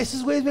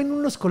 esos güeyes ven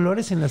unos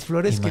colores en las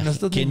flores que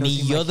nosotros que ni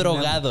yo imaginamos.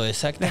 Drogado,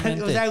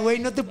 exactamente. O sea, güey,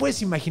 no te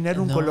puedes imaginar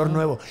un color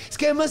nuevo. Es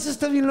que además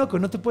está bien loco,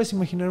 no te puedes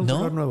imaginar un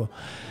color nuevo.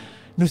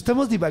 Nos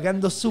estamos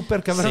divagando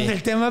súper cabrón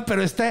del tema,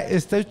 pero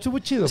estuvo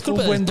chido. Es Fue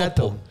culpa un buen del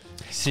dato. topo.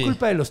 Sí. Es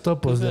culpa de los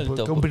topos.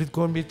 Topo.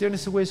 Convirtieron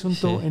ese güey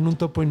en un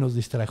topo y nos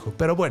distrajo.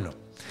 Pero bueno,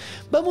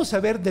 vamos a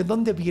ver de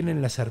dónde vienen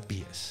las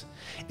arpías.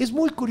 Es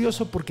muy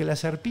curioso porque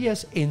las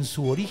arpías en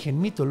su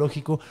origen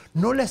mitológico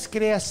no las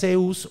crea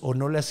Zeus o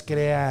no las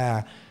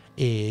crea,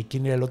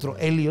 ¿quién era el otro?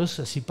 Helios,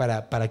 así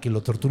para que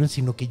lo torturen,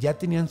 sino que ya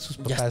tenían sus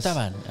papás. Ya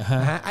estaban.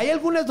 Hay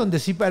algunas donde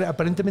sí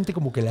aparentemente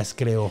como que las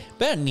creó.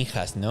 Pero eran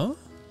hijas, ¿no?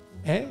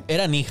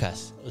 Eran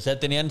hijas. O sea,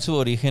 tenían su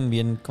origen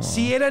bien como...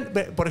 Sí, eran,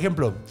 por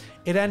ejemplo,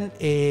 eran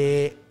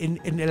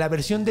en la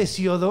versión de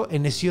Hesiodo,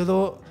 en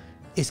Hesiodo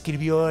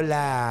escribió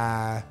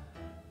la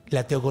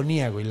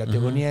teogonía, güey. La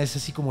teogonía es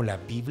así como la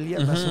Biblia,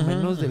 más o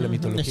menos, de la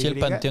mitología griega. Es el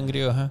panteón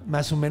griego,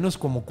 Más o menos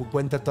como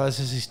cuenta todas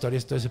esas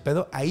historias, todo ese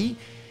pedo. Ahí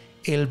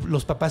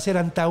los papás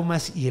eran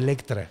Taumas y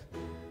Electra.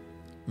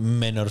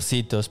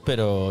 Menorcitos,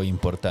 pero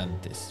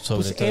importantes.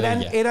 Sobre todo eran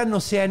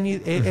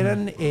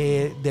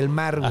del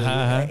mar, güey.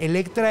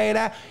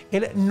 Electra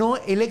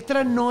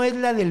Electra no es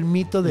la del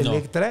mito de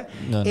Electra.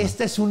 No.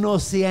 Esta es una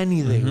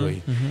oceánide,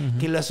 güey.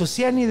 Que las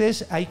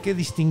oceánides hay que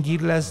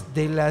distinguirlas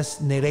de las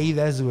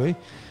nereidas, güey.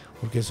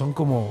 Porque son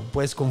como,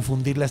 puedes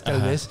confundirlas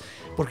tal vez,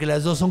 porque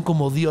las dos son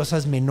como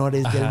diosas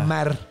menores del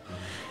mar.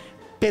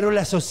 Pero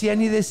las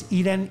oceánides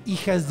eran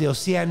hijas de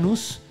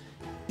Oceanus,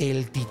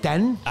 el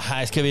titán.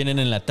 Es que vienen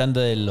en la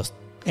tanda de los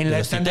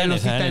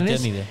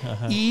titanes.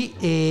 Y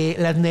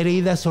las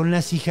nereidas son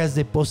las hijas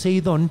de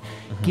Poseidón,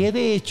 que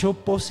de hecho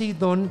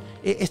Poseidón,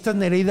 estas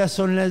nereidas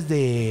son las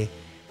de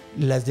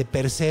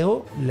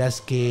Perseo,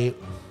 las que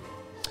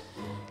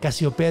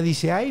Casiopea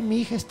dice, ay,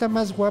 mi hija está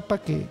más guapa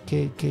que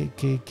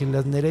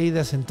las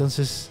nereidas,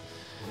 entonces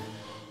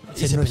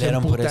se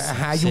pelearon por eso.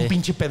 Hay un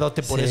pinche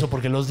pedote por eso,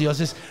 porque los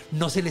dioses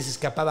no se les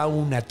escapaba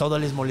una, todo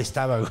les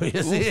molestaba, güey.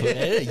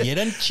 Y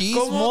eran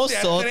chismosotes.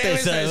 ¿Cómo te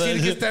atreves a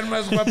decir que están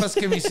más guapas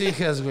que mis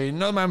hijas, güey?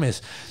 No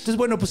mames. Entonces,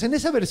 bueno, pues en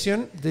esa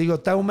versión, te digo,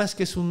 Taumas,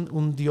 que es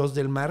un dios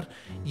del mar,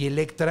 y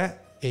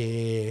Electra,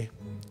 que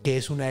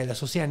es una de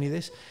las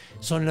oceánides,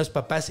 son los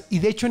papás. Y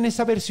de hecho, en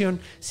esa versión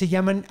se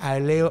llaman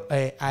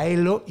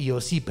Aelo y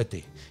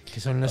Osípete,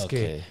 que son las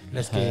que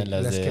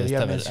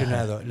había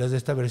mencionado, las de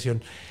esta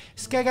versión.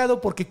 Es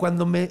cagado porque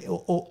cuando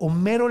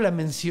Homero la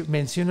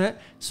menciona,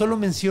 solo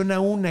menciona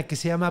una que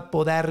se llama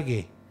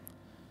Podarge,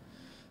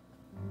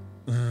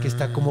 que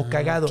está como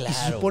cagado. Claro, y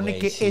se supone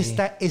que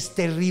esta es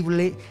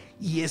terrible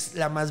y es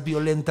la más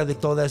violenta de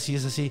todas y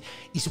es así.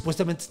 Y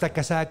supuestamente está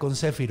casada con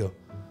Céfiro.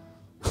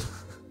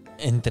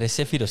 Entre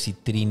Céfiros y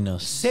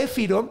Trinos.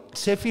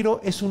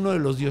 Céfiro es uno de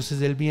los dioses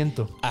del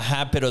viento.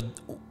 Pero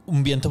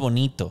un viento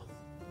bonito.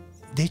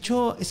 De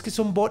hecho, es que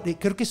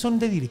creo que son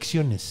de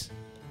direcciones.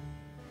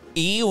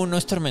 Y uno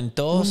es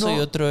tormentoso y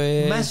otro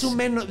es... Más o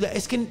menos.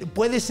 Es que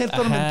puede ser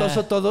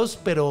tormentoso todos,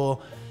 pero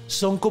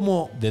son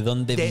como... ¿De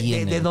dónde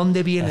vienen? De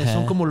dónde vienen.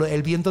 Son como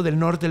el viento del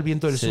norte, el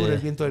viento del sur, el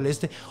viento del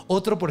este.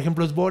 Otro, por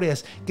ejemplo, es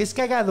Bóreas. Que es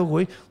cagado,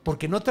 güey,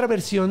 porque en otra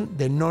versión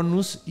de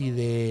Nonus y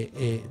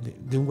de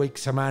un güey que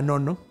se llamaba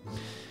Nono,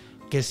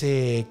 que es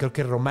creo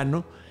que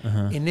romano,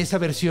 en esa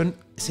versión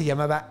se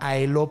llamaba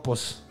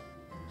Aelopos.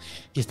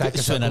 Y estaba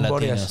casado con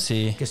Bóreas,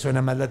 que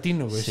suena más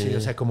latino, güey. Sí. O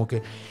sea, como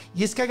que...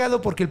 Y es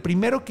cagado porque el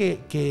primero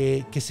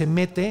que se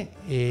mete...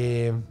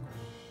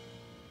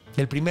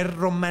 el primer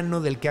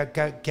romano del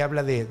que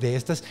habla de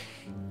estas...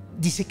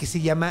 Dice que se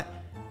llama...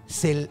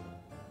 Seleno.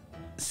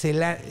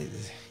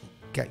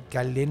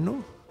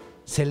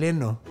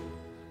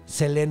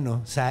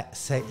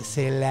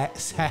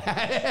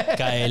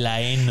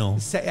 Caelaeno.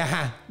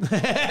 Ajá.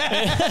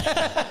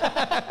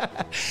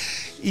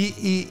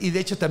 Y de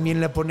hecho también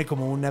la pone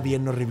como una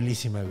bien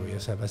horriblísima, güey. O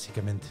sea,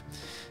 básicamente.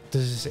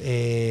 Entonces,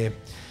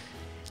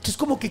 entonces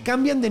como que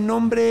cambian de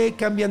nombre,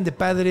 cambian de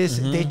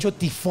padres. De hecho,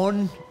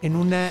 Tifón en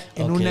una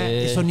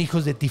son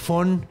hijos de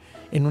Tifón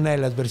en una de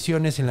las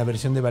versiones, en la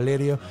versión de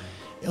Valerio.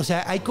 O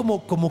sea, hay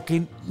como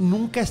que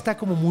nunca está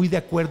como muy de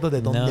acuerdo de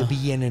dónde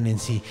vienen en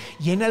sí.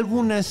 Y en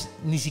algunas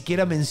ni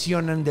siquiera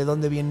mencionan de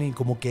dónde vienen y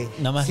como que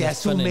se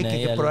asume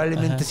que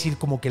probablemente sí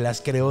como que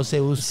las creó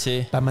Zeus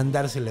para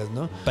mandárselas,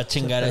 ¿no? Para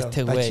chingar a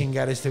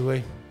este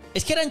güey.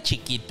 Es que eran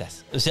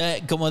chiquitas. O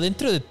sea, como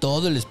dentro de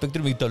todo el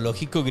espectro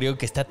mitológico griego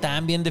que está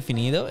tan bien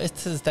definido,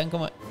 estas están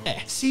como...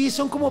 Sí,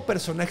 son como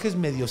personajes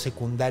medio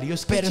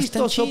secundarios. Pero es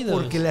chistoso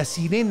porque las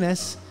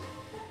sirenas...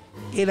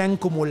 eran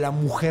como la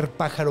mujer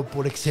pájaro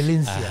por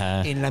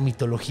excelencia en la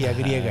mitología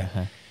griega.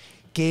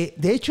 Que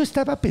de hecho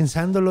estaba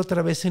pensándolo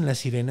otra vez en las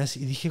sirenas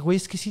y dije, güey,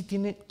 es que sí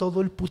tiene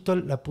todo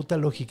la puta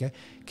lógica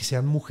que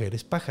sean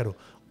mujeres pájaro.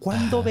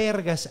 ¿Cuándo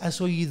vergas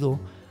has oído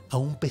a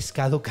un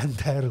pescado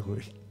cantar,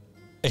 güey?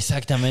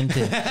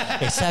 Exactamente,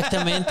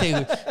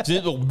 güey.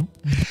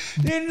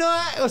 No,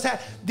 o sea,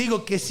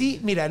 digo que sí,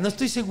 mira, no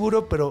estoy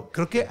seguro, pero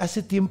creo que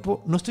hace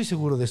tiempo, no estoy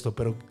seguro de esto,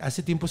 pero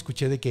hace tiempo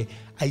escuché de que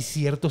hay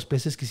ciertos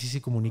peces que sí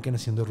se comunican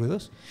haciendo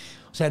ruidos.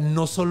 O sea,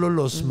 no solo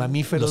los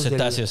mamíferos. Los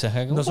cetáceos,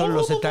 ajá. No solo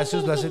los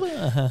cetáceos lo hacen.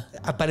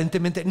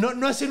 Aparentemente,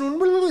 no hacen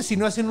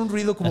sino hacen un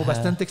ruido como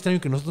bastante extraño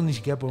que nosotros ni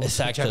siquiera podemos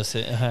escuchar.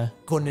 Sí, ajá.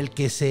 Con el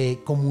que se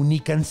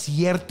comunican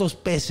ciertos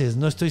peces,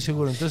 no estoy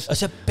seguro. Entonces, o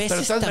sea,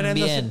 peces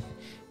también.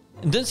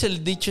 Entonces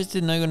el dicho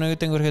no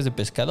tengo orejas de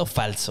pescado,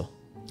 falso.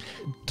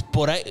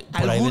 Por ahí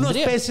algunos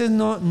peces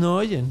no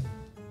oyen.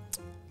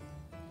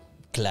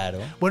 Claro.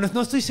 Bueno,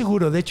 no estoy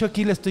seguro. De hecho,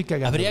 aquí la estoy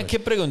cagando. Habría que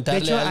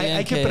preguntarle. De hecho,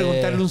 hay que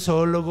preguntarle a un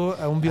zoólogo,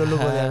 a un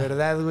biólogo de la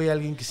verdad, güey,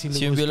 alguien que sí le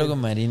guste. Sí, un biólogo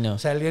marino. O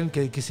sea, alguien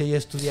que se haya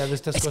estudiado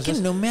estas cosas. Es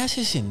que no me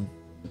hace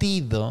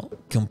sentido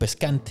que un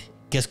pescante,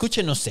 que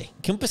escuche, no sé,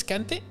 que un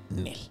pescante,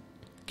 Nel.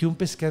 ¿Que un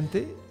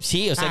pescante?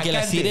 Sí, o sea, que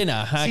cante. La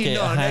sirena, ajá. Sí,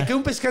 que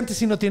un pescante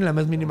sí no tiene la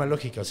más mínima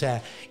lógica. O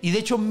sea, y de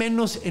hecho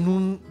menos en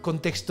un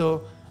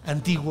contexto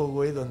antiguo,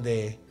 güey,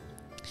 donde,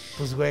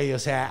 pues, güey, o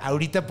sea,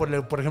 ahorita,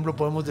 por ejemplo,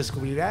 podemos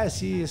descubrir,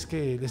 sí, es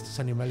que estos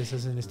animales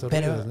hacen estos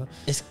ruidos, ¿no?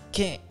 Es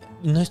que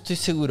no estoy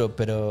seguro,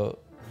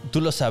 pero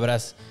tú lo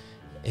sabrás.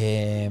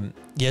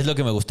 Y es lo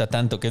que me gusta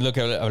tanto, que es lo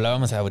que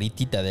hablábamos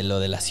ahorita de lo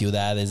de las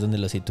ciudades, donde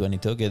lo sitúan y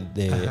todo, que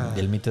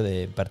del mito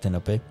de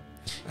Partenope.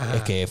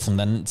 Que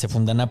se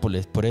funda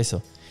Nápoles, por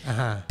eso.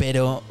 Ajá.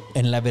 Pero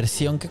en la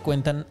versión que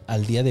cuentan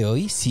al día de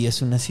hoy, sí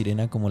es una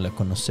sirena como la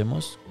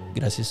conocemos,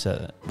 gracias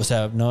a... O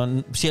sea,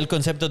 sí el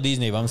concepto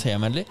Disney, vamos a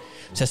llamarle.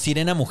 O sea,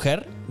 sirena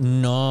mujer,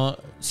 no...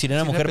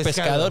 Sirena mujer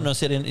pescado, no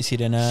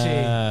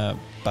sirena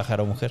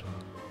pájaro mujer.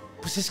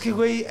 Pues es que,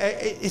 güey,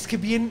 es que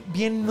bien,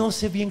 no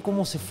sé bien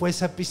cómo se fue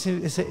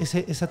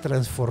esa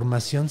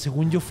transformación.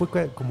 Según yo fue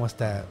como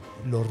hasta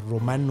los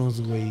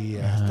romanos, güey,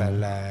 hasta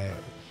la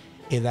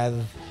edad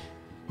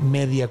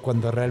media,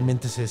 cuando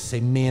realmente se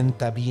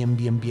cementa bien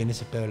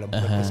ese pedo de la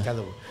mujer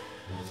pescado, güey.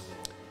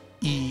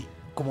 Y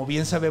como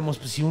bien sabemos,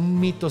 pues si un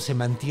mito se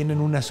mantiene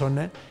en una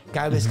zona,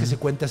 cada vez que se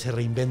cuenta se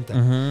reinventa.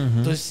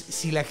 Entonces,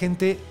 si la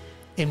gente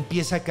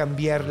empieza a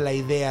cambiar la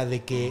idea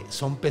de que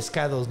son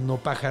pescados, no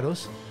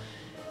pájaros,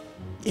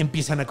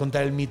 empiezan a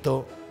contar el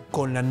mito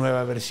con la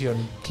nueva versión.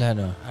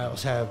 Claro. O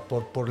sea,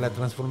 por la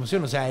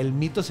transformación. O sea, el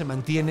mito se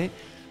mantiene,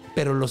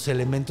 pero los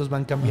elementos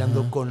van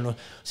cambiando con los...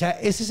 O sea,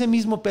 es ese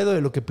mismo pedo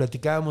de lo que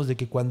platicábamos, de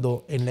que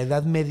cuando en la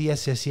Edad Media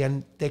se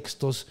hacían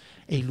textos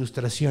e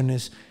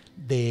ilustraciones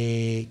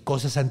de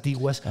cosas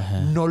antiguas,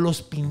 no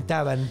los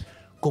pintaban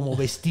como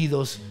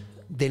vestidos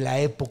de la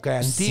época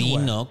antigua.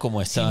 Sino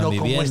como estaban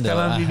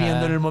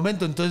viviendo en el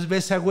momento. Entonces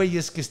ves a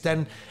güeyes que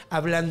están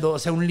hablando, o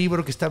sea, un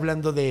libro que está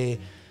hablando de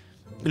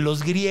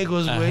los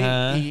griegos,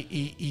 güey,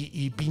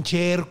 y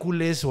pinche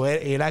Hércules o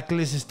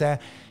Heracles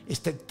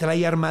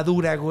trae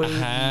armadura, güey,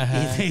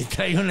 y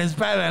trae una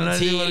espada, ¿no?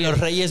 Sí, los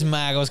reyes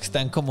magos que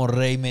están como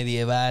rey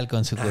medieval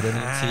con su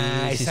corona. Sí,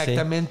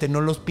 exactamente,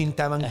 no los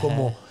pintaban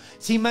como...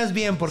 Sí, más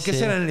bien, porque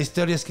esas eran las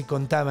historias que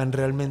contaban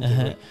realmente,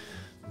 güey.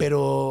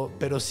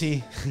 Pero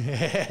sí.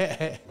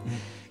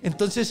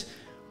 Entonces,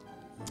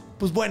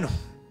 pues bueno.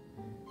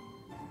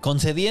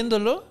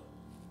 Concediéndolo,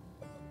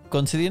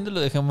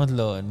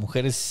 dejémoslo en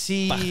mujeres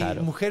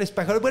pájaro. Sí, mujeres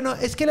pájaro. Bueno,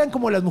 es que eran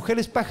como las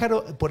mujeres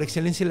pájaro, por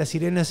excelencia las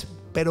sirenas,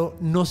 pero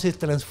no se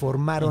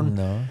transformaron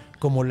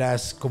como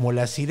las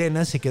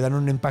sirenas, se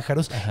quedaron en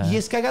pájaros. Y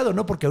es cagado,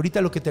 ¿no? Porque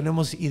ahorita lo que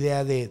tenemos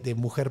idea de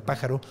mujer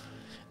pájaro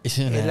es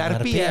la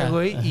arpía,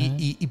 güey,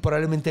 y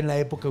probablemente en la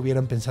época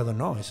hubieran pensado,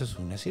 no, eso es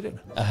una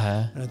sirena.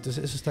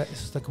 Entonces eso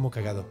está como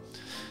cagado.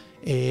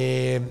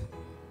 Mira,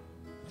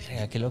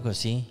 qué loco,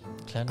 sí.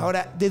 Claro.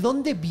 Ahora, ¿de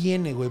dónde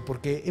viene, güey?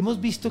 Porque hemos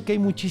visto que hay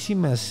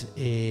muchísimos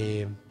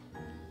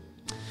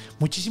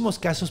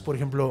casos, por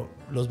ejemplo,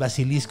 los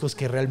basiliscos,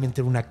 que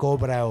realmente era una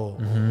cobra o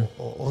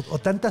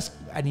tantos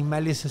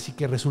animales así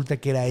que resulta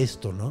que era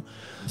esto, ¿no?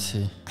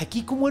 Sí.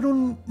 Aquí como era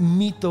un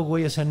mito,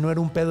 güey, o sea, no era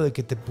un pedo de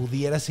que te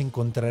pudieras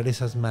encontrar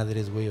esas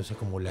madres, güey, o sea,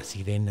 como las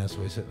sirenas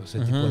o ese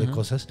tipo de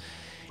cosas.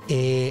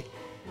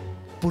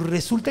 Pues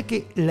resulta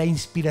que la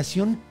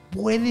inspiración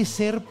puede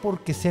ser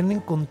porque se han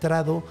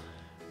encontrado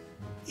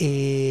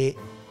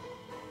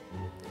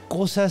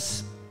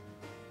cosas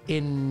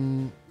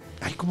en...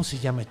 Ay, ¿cómo se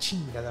llama?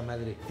 Chingada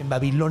madre. En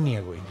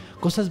Babilonia, güey.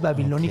 Cosas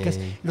babilónicas.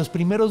 Los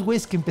primeros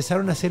güeyes que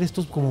empezaron a hacer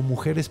estos como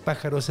mujeres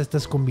pájaros,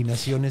 estas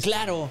combinaciones.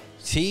 Claro.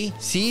 Sí.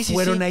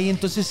 Fueron ahí.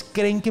 Entonces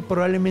creen que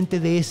probablemente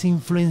de esa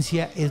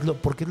influencia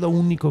porque es lo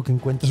único que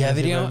encuentran. Y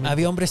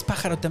había hombres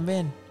pájaro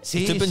también. Sí,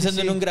 estoy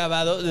pensando en un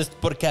grabado,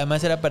 porque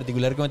además era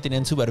particular como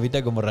tenían su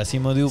barbita como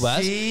racimo de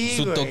uvas,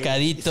 su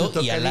tocadito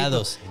y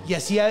alados. Y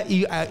así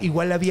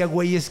igual había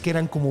güeyes que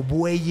eran como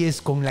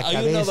bueyes con la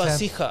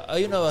cabeza.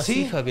 Hay una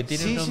vasija que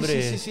tiene un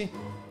nombre. Sí.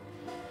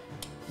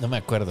 No me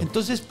acuerdo.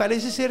 Entonces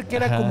parece ser que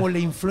era como la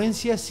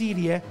influencia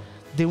siria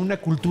de una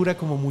cultura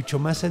como mucho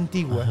más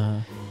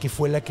antigua, que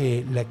fue la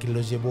que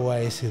los llevó a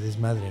ese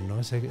desmadre, ¿no?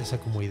 Esa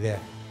como idea.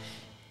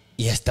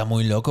 Y está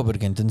muy loco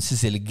porque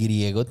entonces el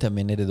griego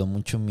también heredó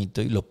mucho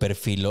mito y lo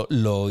perfiló,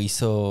 lo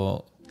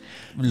hizo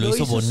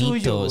bonito.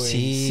 Suyo,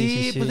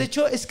 sí, pues de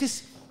hecho es que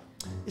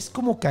es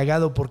como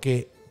cagado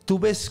porque tú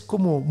ves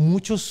como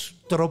muchos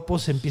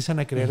tropos se empiezan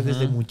a crear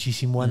desde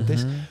muchísimo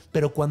antes,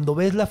 pero cuando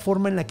ves la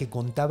forma en la que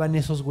contaban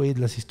esos güeyes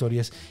las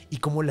historias y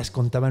cómo las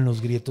contaban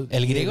los griegos.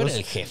 El griego era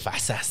el jefa.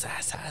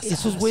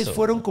 Esos güeyes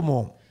fueron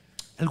como...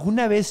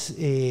 Alguna vez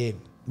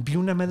vi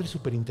una madre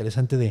súper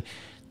interesante de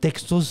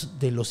textos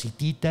de los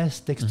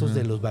hititas, textos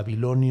de los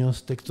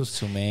babilonios, textos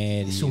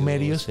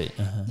sumerios. Sí.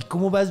 Y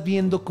cómo vas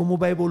viendo cómo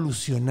va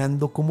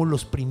evolucionando, cómo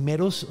los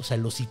primeros, o sea,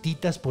 los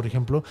hititas, por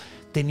ejemplo,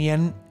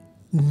 tenían...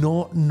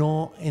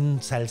 No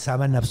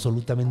ensalzaban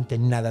absolutamente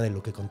nada de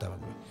lo que contaban,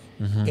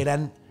 güey.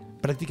 Eran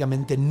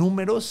prácticamente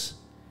números,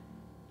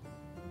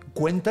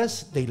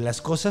 cuentas de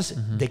las cosas,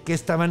 de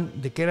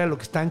qué era lo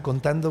que estaban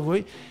contando,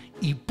 güey,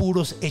 y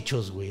puros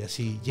hechos, güey.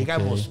 Así,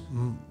 llegamos,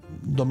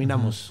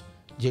 dominamos,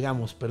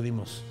 llegamos,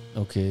 perdimos.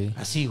 Ok.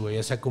 Así, güey,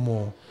 o sea,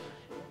 como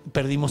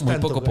perdimos muy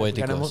tanto. Poco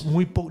poéticos. Ganamos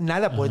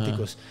nada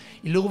poéticos.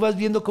 Y luego vas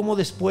viendo cómo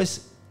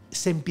después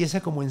se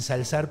empieza como a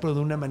ensalzar, pero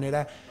de una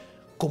manera...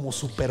 como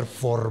súper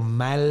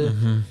formal,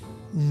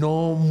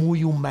 no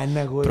muy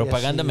humana, güey.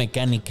 Propaganda así.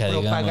 Mecánica,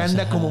 digamos.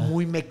 Propaganda como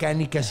muy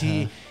mecánica,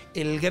 así.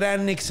 El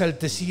gran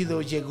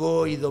exaltecido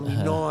llegó y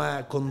dominó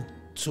con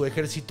su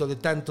ejército de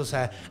tantos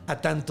a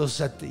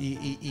tantos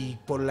y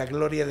por la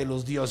gloria de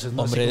los dioses,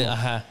 ¿no? Hombre, como, o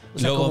sea,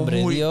 luego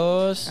hombre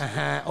dios.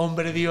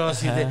 Hombre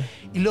dios.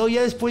 Y luego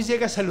ya después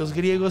llegas a los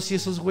griegos y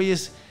esos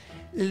güeyes...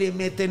 le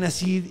meten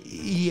así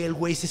y el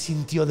güey se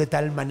sintió de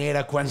tal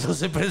manera cuando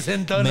se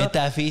presentó, ¿no?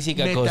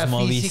 Metafísica,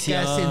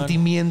 cosmovisión.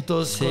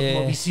 Sentimientos,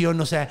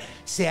 cosmovisión, o sea,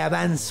 se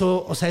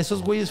avanzó. O sea,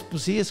 esos güeyes,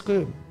 pues sí, es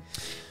que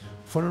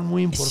fueron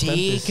muy importantes.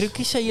 Sí, creo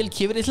que es ahí el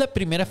quiebre. Es la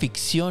primera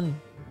ficción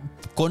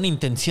con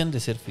intención de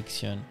ser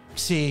ficción.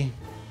 Sí.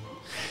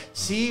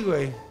 Sí,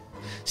 güey.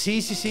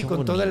 Sí, Qué con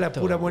bonito, toda la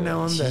pura buena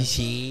onda.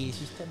 Sí,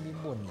 están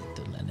bien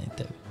bonitos, la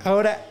neta.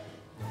 Ahora...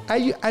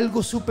 hay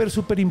algo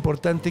súper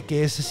importante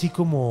que es así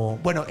como...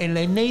 Bueno, en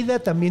la Eneida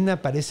también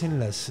aparecen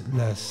las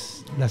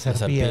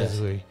arpías,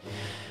 güey.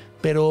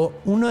 Pero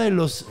uno de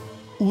los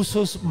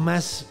usos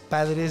más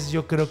padres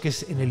yo creo que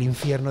es en el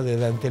infierno de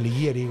Dante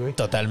Alighieri, güey.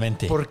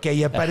 Totalmente. Porque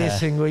ahí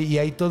aparecen, güey, y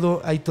hay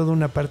toda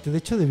una parte. De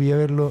hecho, debí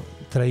haberlo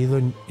traído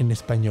en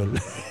español.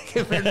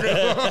 ¡Qué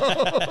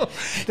pendejo!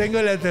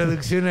 Tengo la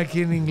traducción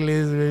aquí en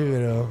inglés, güey,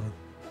 pero...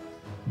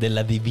 De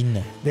la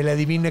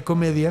Divina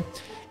Comedia.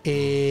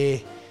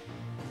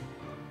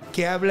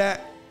 Que habla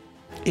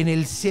en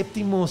el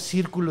séptimo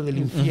círculo del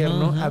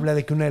infierno, habla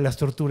de que una de las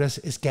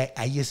torturas es que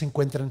ahí se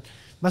encuentran,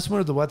 más o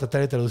menos lo voy a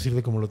tratar de traducir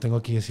de como lo tengo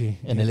aquí así,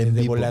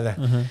 de volada.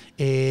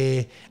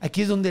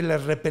 Aquí es donde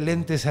las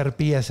repelentes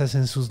arpías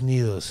hacen sus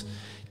nidos,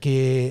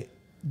 que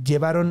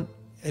llevaron,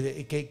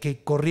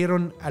 que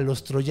corrieron a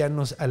los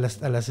troyanos a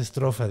las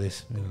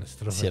estrófades.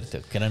 Cierto,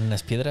 que eran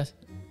unas piedras.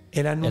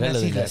 Eran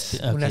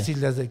unas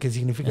islas, que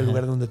significa el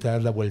lugar donde te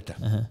das la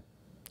vuelta.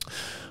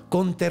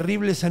 Con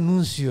terribles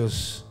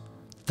anuncios,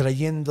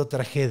 trayendo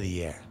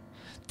tragedia.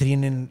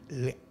 Tienen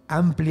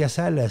amplias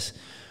alas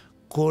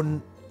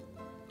con...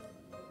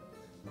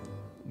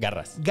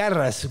 Garras,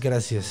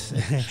 gracias.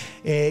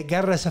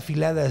 Garras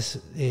afiladas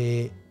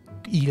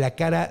y la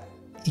cara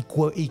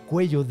y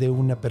cuello de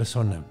una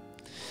persona.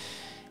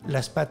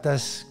 Las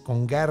patas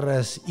con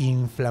garras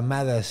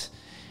inflamadas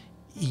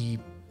y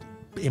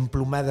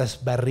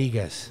emplumadas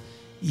barrigas.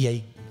 Y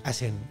ahí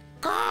hacen...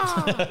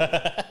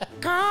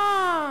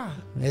 ¡Ca!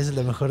 Esa es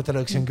la mejor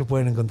traducción que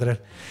pueden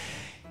encontrar.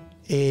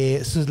 Y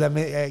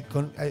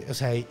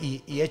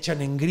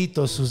echan en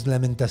gritos sus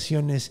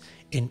lamentaciones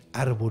en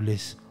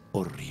árboles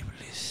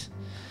horribles.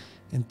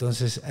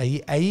 Entonces,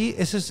 ahí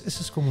eso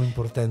es como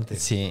importante.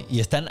 Sí, y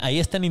ahí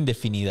están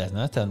indefinidas,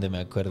 ¿no? Hasta donde me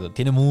acuerdo.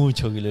 Tiene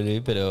mucho que lo leí,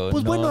 pero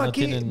pues bueno,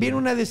 aquí viene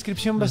una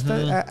descripción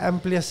bastante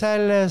amplias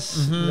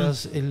alas,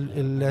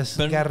 las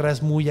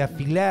garras muy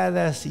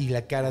afiladas y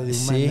la cara de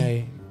humana.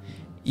 Sí.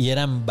 Y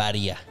eran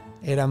varias.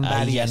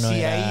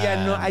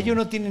 Ahí ya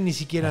no tiene ni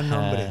siquiera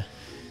nombre.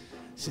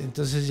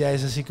 Entonces ya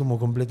es así como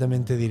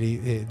completamente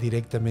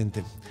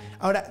directamente.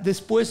 Ahora,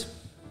 después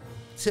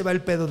se va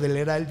el pedo de la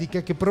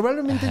heráldica, que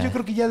probablemente yo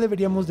creo que ya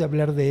deberíamos de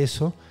hablar de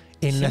eso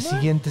en la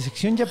siguiente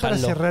sección, ya para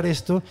cerrar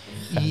esto.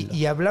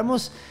 Y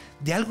hablamos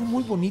de algo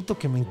muy bonito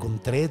que me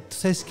encontré. ¿Tú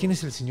sabes quién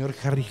es el señor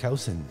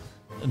Harryhausen?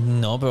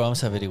 No, pero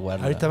vamos a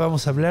averiguarlo. Ahorita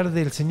vamos a hablar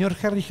del señor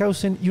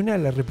Harryhausen y una de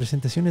las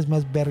representaciones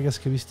más vergas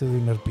que he visto de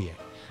una arpía.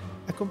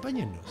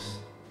 Acompáñanos.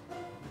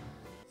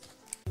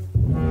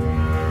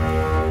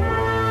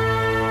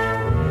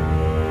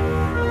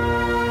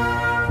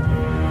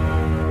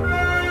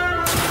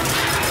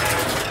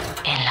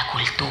 En la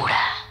cultura.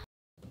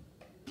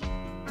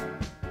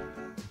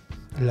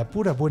 La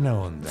pura buena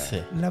onda. Sí.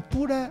 La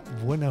pura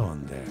buena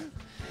onda.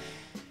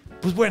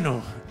 Pues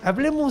bueno,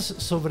 hablemos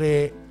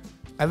sobre...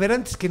 A ver,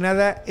 antes que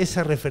nada,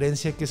 esa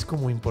referencia que es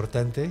como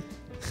importante.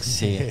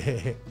 Sí.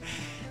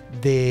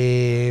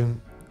 De...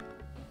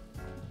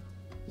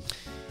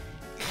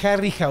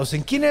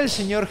 Harryhausen. ¿Quién era el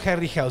señor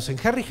Harryhausen?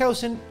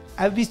 Harryhausen,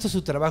 ¿has visto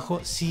su trabajo?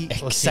 Sí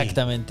o sí.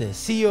 Exactamente.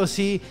 Sí o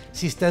sí,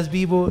 si estás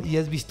vivo y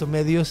has visto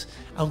medios,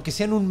 aunque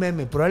sean un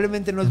meme,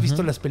 probablemente no has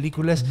visto las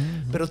películas,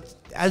 pero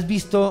has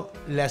visto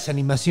las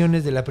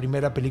animaciones de la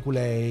primera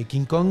película de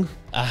King Kong,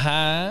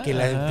 que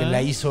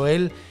la hizo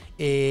él.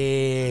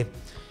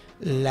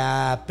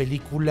 La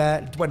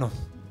película, bueno,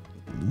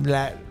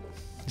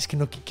 es que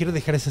no quiero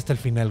dejar eso hasta el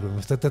final, güey.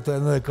 Me estoy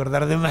tratando de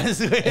acordar de más,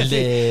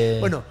 güey.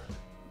 Bueno,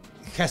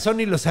 Jason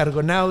y los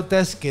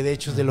Argonautas, que de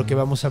hecho es de lo que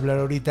vamos a hablar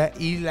ahorita,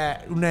 y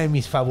una de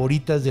mis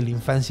favoritas de la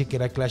infancia, que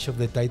era Clash of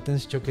the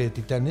Titans, Choque de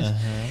Titanes,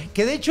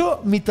 que de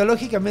hecho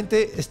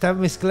mitológicamente está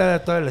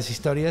mezclada todas las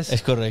historias.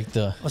 Es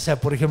correcto. O sea,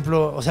 por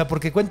ejemplo,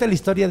 porque cuenta la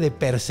historia de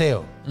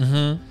Perseo,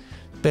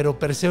 pero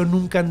Perseo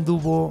nunca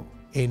anduvo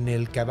en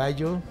el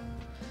caballo.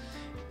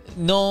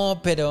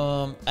 No,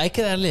 pero hay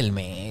que darle el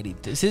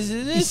mérito. Y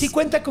sí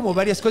cuenta como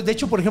varias cosas. De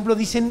hecho, por ejemplo,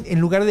 dicen, en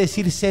lugar de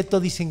decir Seto,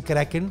 dicen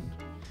Kraken.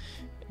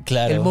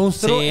 Claro. El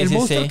monstruo,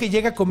 que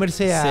llega a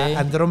comerse a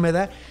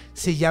Andrómeda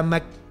se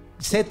llama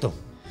Seto.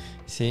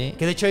 Sí.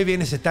 Que de hecho ahí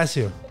viene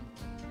cetáceo.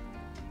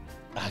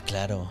 Ah,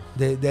 claro.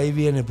 De ahí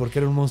viene, porque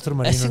era un monstruo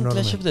marino ¿Es en enorme.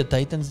 Clash of the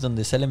Titans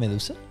donde sale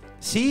Medusa?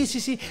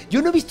 Sí.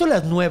 Yo no he visto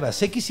las nuevas.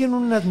 Sé que hicieron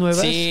unas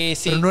nuevas,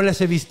 pero no las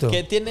he visto.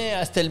 Que tiene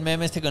hasta el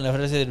meme con la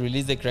frase de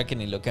release de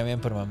Kraken y lo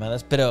cambian por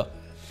mamadas. Pero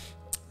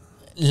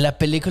la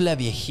película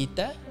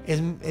viejita...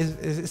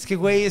 Es que,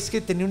 güey, es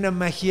que tenía una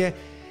magia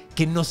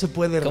que no se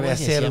puede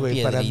rehacer,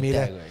 güey, para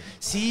mirar.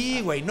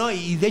 Sí, güey, no.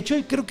 Y de hecho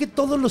creo que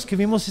todos los que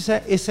vimos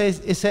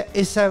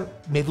esa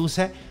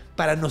Medusa,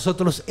 para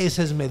nosotros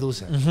esa es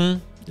Medusa.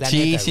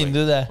 Sí, neta, sin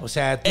duda. O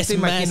sea, tú te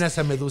imaginas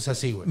a Medusa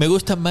así, güey. Me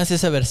gusta más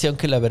esa versión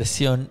que la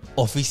versión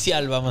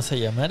oficial, vamos a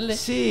llamarle.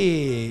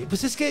 Sí,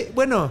 pues es que,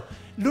 bueno,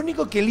 lo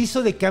único que él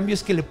hizo de cambio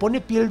es que le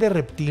pone piel de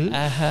reptil,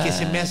 que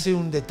se me hace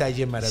un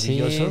detalle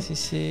maravilloso.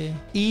 Sí.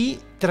 Y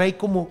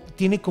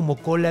tiene como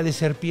cola de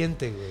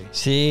serpiente, güey.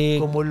 Sí.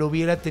 Como lo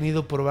hubiera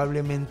tenido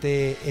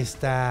probablemente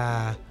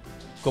esta...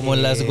 Como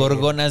las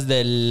gorgonas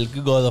del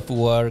God of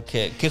War,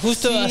 que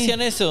justo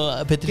hacían eso,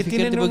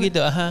 petrificarte un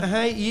poquito.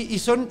 Ajá, y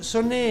son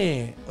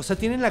o sea,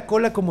 tienen la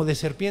cola como de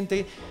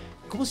serpiente.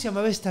 ¿Cómo se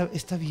llamaba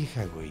esta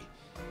vieja, güey?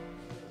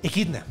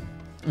 Ejidna.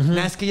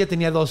 Nada, es que ella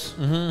tenía dos.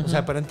 O sea,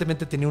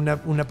 aparentemente tenía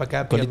una para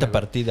cada pierna. Colita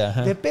partida.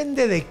 Ajá.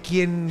 Depende de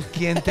quién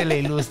te la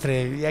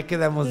ilustre. Ya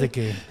quedamos de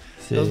que...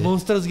 Sí. Los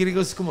monstruos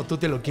griegos es como tú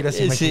te lo quieras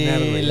imaginar,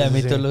 güey. Sí, la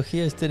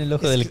mitología está en el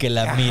ojo del que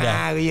la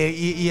mira.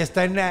 Y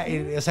está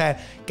o sea,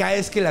 cada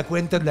vez que la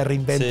cuentas la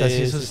reinventas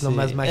y eso es lo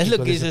más mágico. Es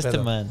lo que dice este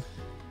man.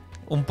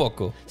 Un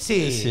poco.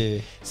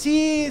 Sí.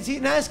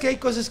 Nada, es que hay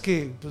cosas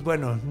que, pues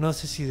bueno, no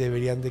sé si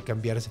deberían de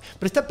cambiarse.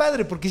 Pero está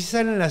padre porque sí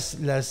salen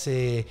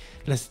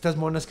estas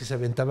monas que se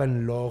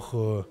aventaban el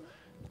ojo,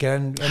 que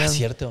eran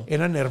cierto.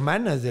 Eran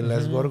hermanas de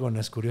las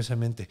górgonas,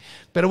 curiosamente.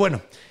 Pero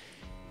bueno.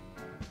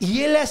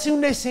 Y él hace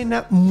una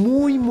escena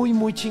muy, muy,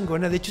 muy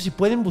chingona. De hecho, si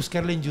pueden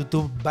buscarla en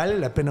YouTube, vale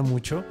la pena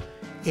mucho.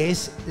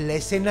 Es la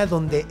escena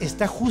donde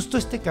está justo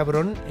este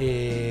cabrón,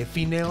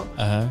 Fineo.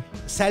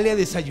 Sale a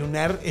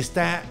desayunar.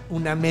 Está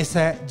una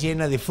mesa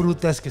llena de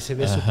frutas que se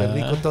ve súper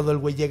rico. Todo el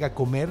güey llega a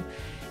comer.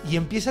 Y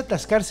empieza a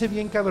atascarse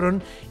bien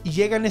cabrón. Y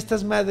llegan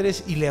estas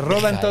madres y le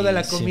roban toda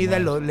la comida.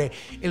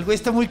 El güey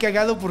está muy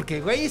cagado porque,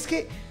 güey, es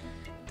que...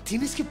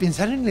 Tienes que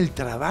pensar en el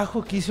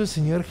trabajo que hizo el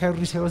señor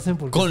Harry Sebastian.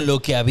 Con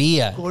lo que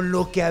había.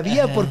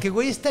 Porque,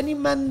 güey, está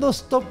animando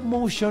stop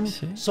motion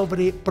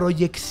sobre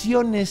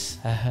proyecciones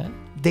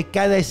de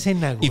cada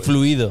escena, güey. Y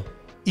fluido.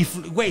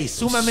 Güey,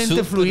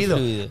 sumamente fluido.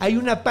 Hay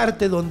una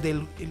parte donde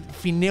el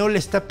Fineo le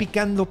está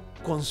picando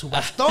con su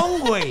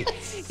bastón, güey.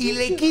 Y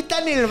le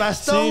quitan el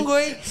bastón,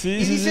 güey.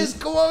 Y dices,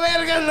 ¿cómo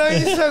verga lo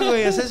hizo,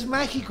 güey? O sea, es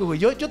mágico, güey.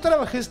 Yo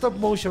trabajé stop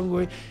motion,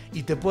 güey.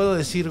 Y te puedo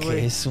decir,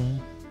 güey. Es un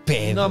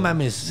pedo. No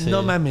mames.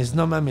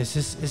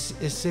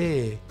 Es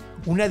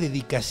una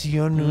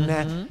dedicación,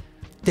 una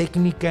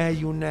técnica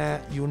y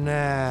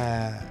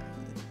una...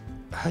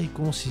 Ay,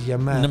 ¿cómo se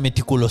llama? Una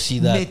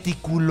meticulosidad.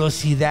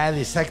 Meticulosidad,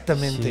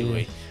 exactamente,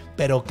 güey.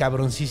 Pero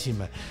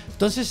cabroncísima.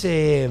 Entonces,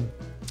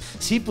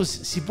 sí, pues,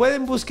 si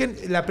pueden, busquen.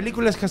 La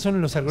película es Jason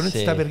en los Argonetes.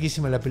 Está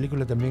verguísima la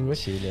película también, güey.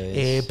 Sí,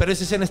 pero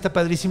esa escena está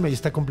padrísima y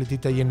está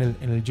completita ahí en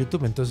el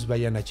YouTube. Entonces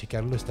vayan a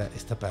checarlo.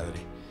 Está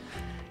padre.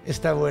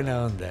 Está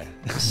buena onda.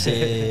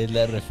 Sí,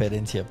 la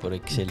referencia por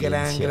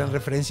excelencia. Gran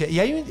referencia.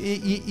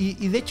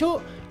 Y de hecho,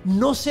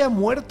 no se ha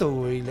muerto,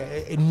 güey.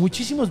 En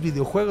muchísimos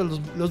videojuegos.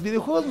 Los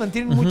videojuegos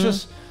mantienen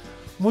muchos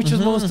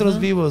monstruos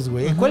vivos,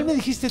 güey. ¿Cuál me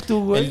dijiste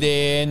tú, güey? El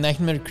de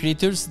Nightmare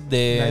Creatures.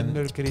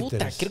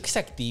 Puta, creo que es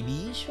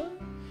Activision.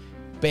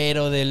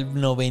 Pero del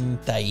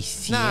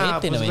 97, no,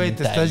 pues, 98. Güey,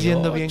 te estás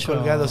yendo bien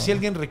colgado. Si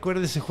alguien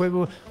recuerda ese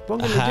juego,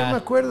 póngale. Yo me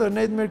acuerdo,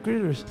 Nightmare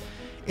Creatures.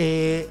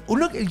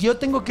 Uno que yo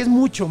tengo que es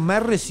mucho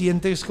más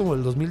reciente, es como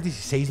el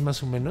 2016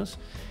 más o menos,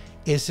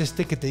 es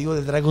este que te digo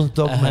de Dragon's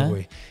Dogma,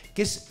 güey.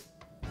 Que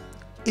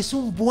es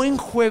un buen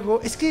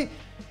juego. Es que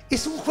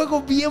es un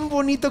juego bien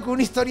bonito con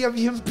una historia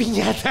bien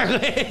piñata,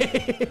 güey.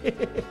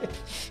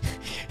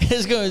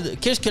 Es como,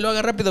 ¿quieres que lo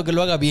haga rápido o que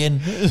lo haga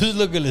bien? Eso es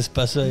lo que les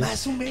pasa.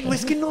 Más o menos,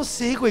 es que no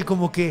sé, güey,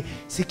 como que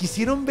se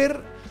quisieron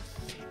ver...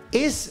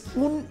 es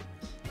un...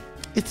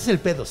 Este es el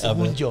pedo,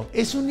 según yo.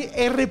 Es un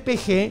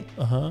RPG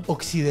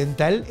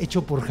occidental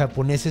hecho por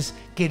japoneses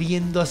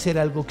queriendo hacer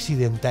algo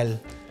occidental.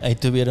 Ahí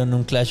tuvieron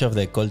un Clash of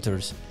the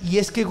Cultures. Y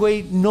es que,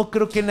 güey, no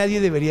creo que nadie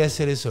debería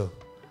hacer eso.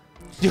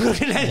 Yo creo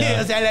que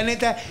nadie, o sea, la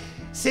neta...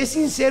 Sé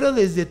sincero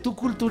desde tu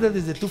cultura,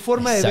 desde tu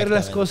forma de ver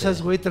las cosas,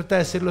 güey. Trata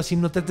de hacerlo así,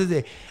 no trates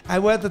de...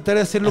 voy a tratar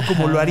de hacerlo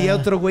como lo haría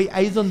otro güey.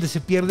 Ahí es donde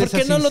se pierde esa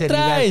sinceridad. ¿Por qué no lo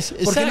traes?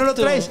 ¿Por qué no lo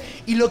traes?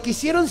 Y lo que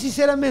hicieron,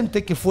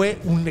 sinceramente, que fue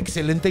un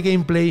excelente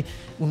gameplay,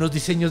 unos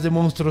diseños de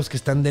monstruos que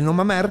están de no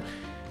mamar,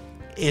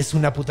 es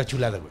una puta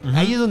chulada, güey.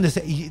 Ahí es donde...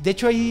 Y de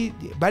hecho, ahí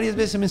varias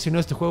veces he mencionado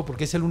este juego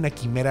porque es una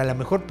quimera. La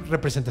mejor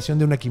representación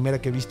de una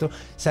quimera que he visto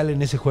sale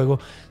en ese juego.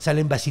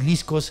 Salen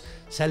basiliscos,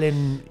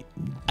 salen...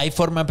 Hay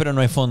forma, pero no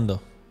hay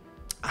fondo.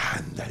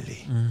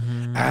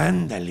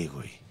 Ándale,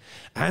 güey.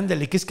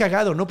 Ándale, que es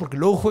cagado, ¿no? Porque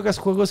luego juegas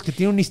juegos que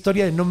tienen una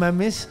historia de no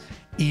mames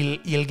y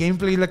el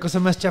gameplay es la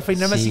cosa más chafa y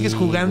nada más sigues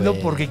jugando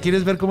porque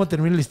quieres ver cómo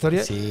termina la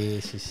historia. Sí.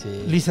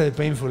 Lisa de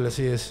Painful,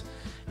 así es.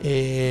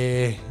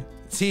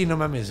 Sí, no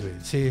mames, güey.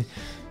 Sí.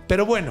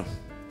 Pero bueno,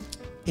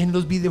 en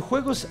los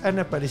videojuegos han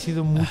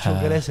aparecido mucho,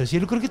 gracias. Y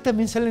yo creo que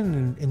también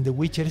salen en The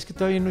Witcher. Es que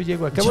todavía no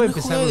llego. Acabo de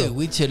empezar. Yo no The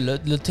Witcher,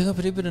 lo tengo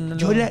por ahí, pero no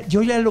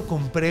yo ya lo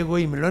compré,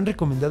 güey, y me lo han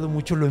recomendado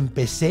mucho. Lo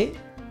empecé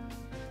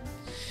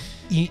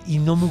y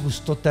no me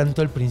gustó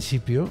tanto al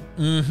principio.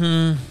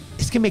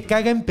 Es que me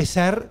caga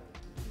empezar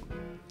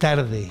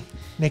tarde.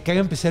 Me caga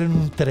empezar en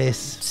un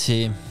 3.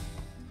 Sí.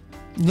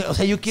 O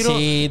sea, yo quiero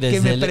que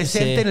me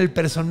presenten el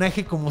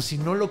personaje como si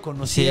no lo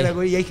conociera,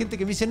 güey. Y hay gente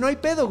que me dice, no hay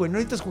pedo, güey, no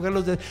necesitas jugar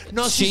los de...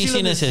 No, sí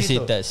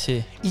necesitas,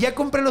 sí. Y ya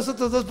compré los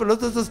otros dos, pero los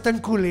otros dos están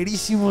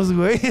culerísimos,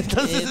 güey.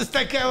 Entonces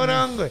está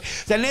cabrón, güey.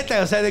 O sea,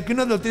 neta, o sea, de que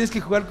uno lo tienes que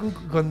jugar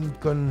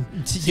con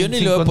yo ni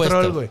lo he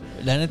puesto, güey.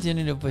 La neta yo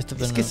ni lo he puesto.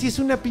 Es que sí es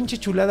una pinche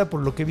chulada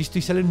por lo que he visto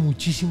y salen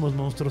muchísimos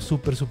monstruos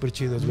súper, súper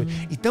chidos, güey.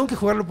 Y tengo que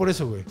jugarlo por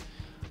eso, güey.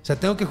 O sea,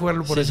 tengo que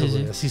jugarlo por eso,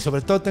 güey. Sí,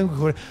 sobre todo tengo que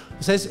jugar.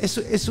 O sea,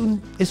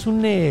 es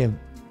un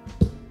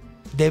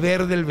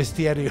deber del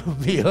bestiario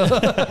mío.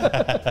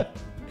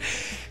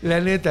 La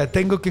neta,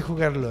 tengo que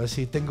jugarlo,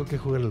 así, tengo que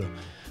jugarlo.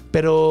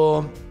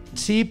 Pero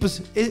sí,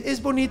 pues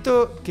es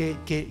bonito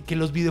que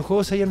los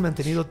videojuegos hayan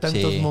mantenido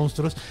tantos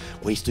monstruos.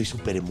 Güey, estoy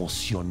súper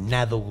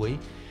emocionado, güey.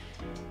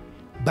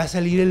 Va a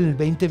salir el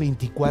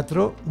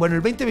 2024. Bueno,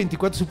 el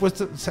 2024,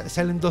 supuesto,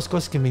 salen dos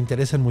cosas que me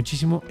interesan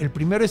muchísimo. El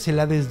primero es el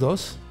Hades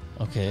 2.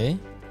 Ok.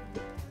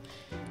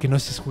 Que no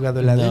has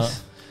jugado el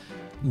Hades.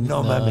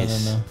 No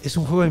mames. No. Es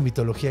un juego de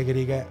mitología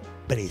griega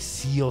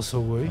precioso,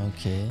 güey.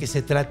 Okay. Que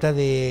se trata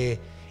de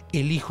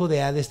el hijo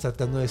de Hades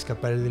tratando de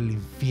escapar del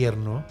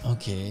infierno.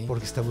 Okay.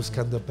 Porque está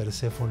buscando a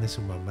Perséfone,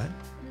 su mamá.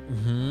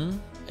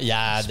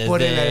 Ya,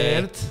 spoiler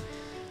alert.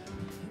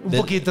 Un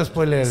poquito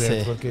spoiler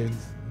alert, porque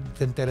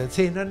te enteras.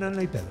 Sí, no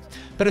hay pedo.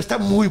 Pero está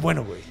muy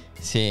bueno, güey.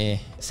 Sí.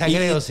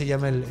 Sagreo se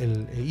llama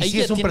el y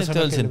sí, es un personaje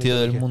todo el sentido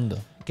del mundo.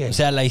 ¿Qué? O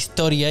sea, la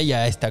historia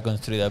ya está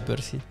construida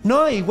por sí.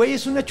 No, y güey,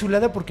 es una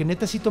chulada porque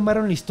neta sí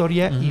tomaron la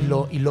historia y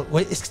lo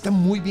güey, es que está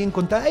muy bien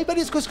contada. Hay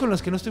varias cosas con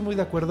las que no estoy muy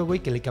de acuerdo, güey,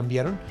 que le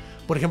cambiaron.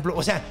 Por ejemplo,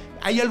 o sea,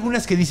 hay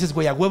algunas que dices,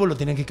 güey, a huevo lo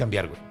tenían que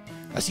cambiar, güey.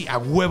 Así, a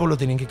huevo lo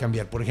tenían que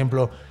cambiar. Por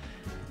ejemplo,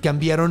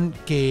 cambiaron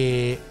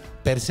que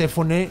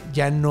Perséfone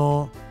ya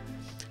no...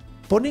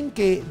 Ponen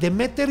que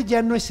Demeter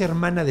ya no es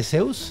hermana de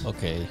Zeus. Ok.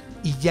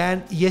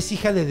 Y es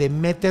hija de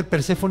Demeter.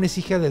 Perséfone es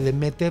hija de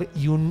Demeter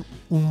y un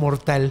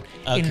mortal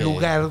en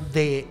lugar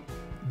de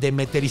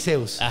Demeter y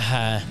Zeus.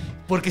 Ajá.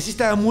 Porque sí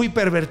estaba muy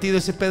pervertido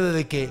ese pedo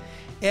de que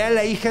era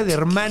la hija de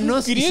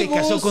hermanos y se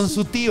casó con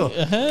su tío.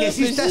 Ajá, que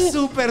sí está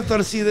súper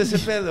torcido ese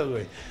pedo,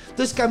 güey.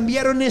 Entonces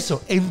cambiaron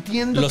eso.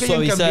 Entiendo que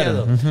hayan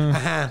cambiado.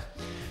 Ajá.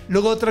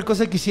 Luego otra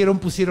cosa que hicieron,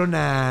 pusieron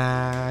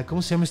a...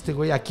 ¿Cómo se llama este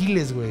güey?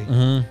 Aquiles, güey.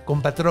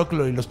 Con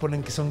Patroclo y los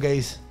ponen que son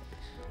gays.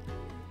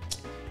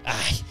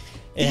 Ay.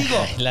 Y digo...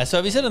 La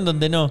suavizaron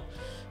donde no.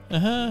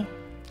 Ajá.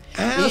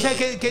 O sea,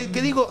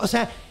 que digo... O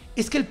sea,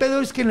 es que el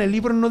pedo es que en el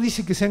libro no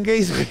dice que sean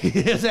gays,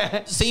 güey. O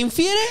sea... ¿Se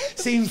infiere?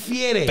 Se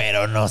infiere.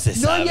 Pero no se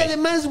sabe. No, y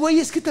además, güey,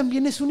 es que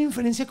también es una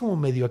inferencia como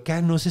medio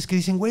acá, ¿no? Es que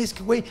dicen, güey, es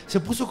que, güey, se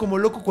puso como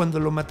loco cuando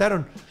lo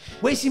mataron.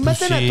 Güey, si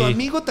matan a tu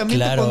amigo, también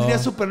te pondría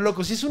súper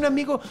loco. Si es un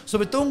amigo,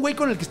 sobre todo un güey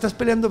con el que estás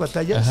peleando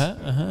batallas,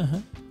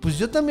 pues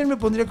yo también me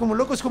pondría como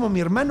loco. Es como mi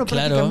hermano,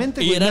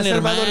 prácticamente. Y güey, eran me ha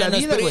salvado la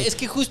vida, pero güey. es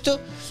que justo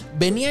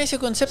venía ese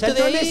concepto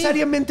no ahí.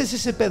 necesariamente es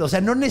ese pedo. O sea,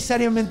 no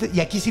necesariamente...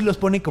 Y aquí sí los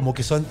pone como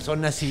que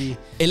son así...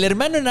 El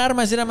hermano en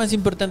armas era más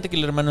importante que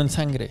el hermano en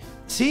sangre.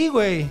 Sí,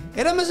 güey.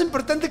 Era más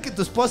importante que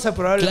tu esposa,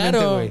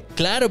 probablemente, güey.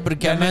 Claro,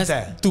 porque además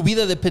tu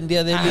vida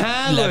dependía de él.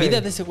 Ajá, y la güey. vida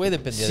de ese güey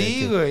dependía de él.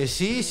 Sí, güey.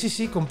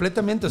 Sí,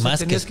 completamente. O sea,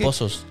 más que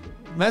esposos.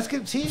 Más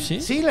que...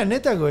 Sí, la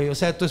neta, güey. O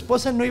sea, tu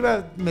esposa no iba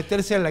a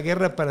meterse a la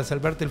guerra para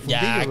salvarte el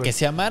fundillo, ya, güey. que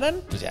se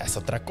amaran, pues ya es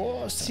otra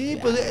cosa. Sí,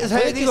 ya. pues, o sea,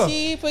 puede digo... que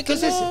sí, puede que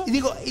entonces, no.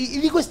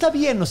 digo, está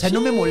bien. O sea, no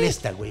me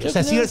molesta, güey. O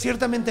sea, no.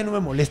 ciertamente no me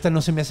molesta.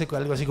 No se me hace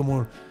algo así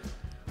como...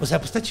 O sea,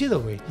 pues está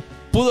chido, güey.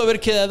 Pudo haber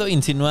quedado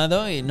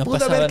insinuado y no pasaba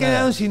nada. Pudo haber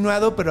quedado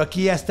insinuado, pero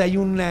aquí hasta hay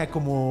una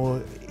como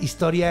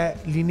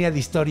línea de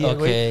historia,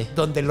 güey,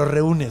 donde lo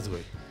reúnes,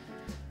 güey.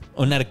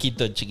 Un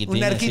arquito chiquitín.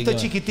 Un arquito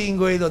chiquitín,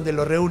 güey, donde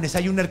lo reúnes.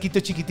 Hay un arquito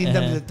chiquitín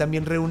donde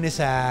también reúnes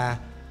a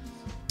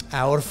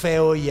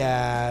Orfeo y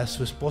a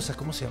su esposa.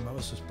 ¿Cómo se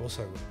llamaba su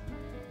esposa, güey?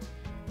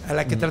 A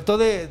la que trató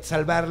de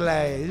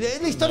salvarla.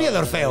 La historia de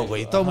Orfeo,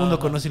 güey. Todo el mundo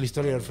conoce la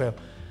historia de Orfeo.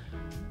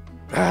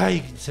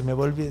 Ay, se me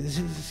volvió.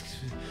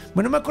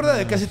 Bueno, me acuerdo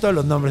de casi todos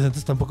los nombres,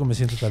 entonces tampoco me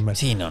siento tan mal.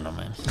 Sí, no,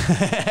 man.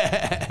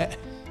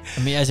 A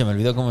mí ya se me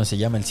olvidó cómo se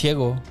llama el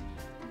ciego.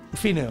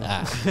 Fino.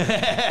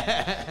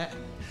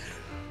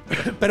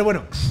 Pero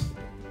bueno.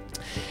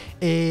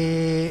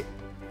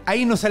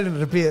 Ahí no salen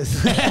arpías.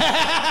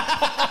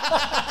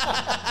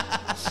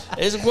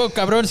 Es un juego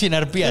cabrón sin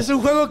arpías. Es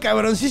un juego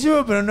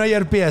cabroncísimo, pero no hay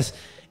arpías.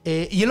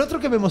 Y el otro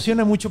que me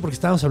emociona mucho, porque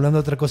estábamos hablando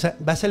de otra cosa,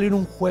 va a salir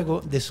un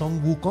juego de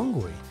Son Wukong,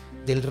 güey.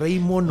 Del Rey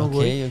Mono,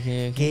 güey.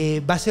 Okay.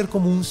 Que va a ser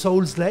como un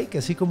Souls-like,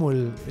 así como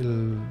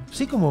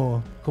sí,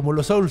 como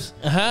los Souls.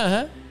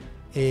 Ajá.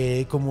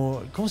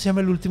 ¿Cómo se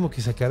llama el último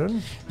que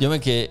sacaron? Yo me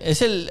quedé.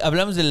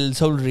 ¿Hablamos del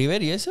Soul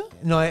River y eso?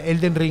 No,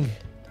 Elden Ring.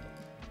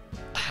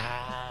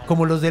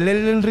 Como los del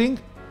Elden Ring.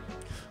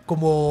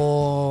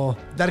 Como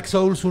Dark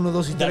Souls 1,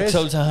 2 y 3. Dark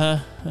Souls,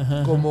 ajá.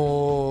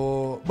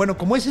 Como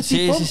ese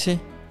tipo. Sí.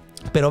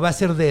 Pero va a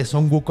ser de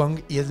Son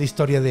Wukong y es la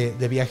historia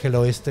de Viaje al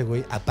Oeste,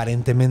 güey.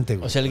 Aparentemente,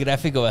 güey. O sea, el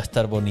gráfico va a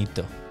estar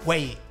bonito.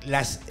 Güey,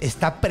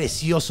 está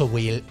precioso,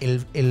 güey.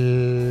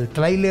 El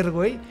tráiler,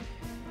 güey,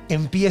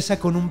 empieza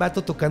con un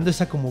vato tocando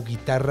esa como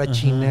guitarra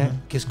china,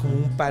 que es como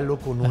un palo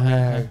con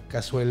una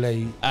cazuela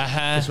y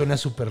que suena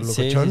súper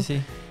locochón. Sí.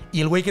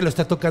 Y el güey que lo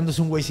está tocando es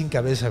un güey sin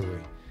cabeza,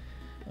 güey.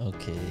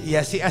 Okay. Y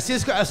así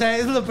es, o sea,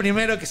 es lo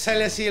primero que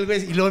sale así el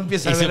güey y luego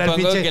empieza a ver al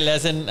pinche. Supongo que le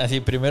hacen así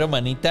primero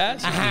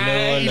manitas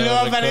y luego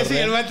aparece y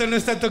el vato no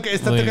está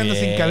tocando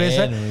sin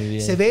cabeza.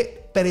 Se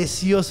ve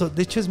precioso.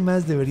 De hecho, es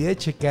más, debería de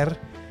checar.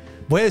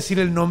 Voy a decir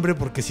el nombre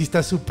porque sí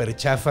está súper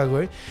chafa,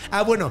 güey.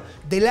 Bueno,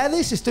 del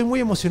Hades estoy muy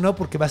emocionado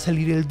porque va a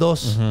salir el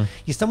 2.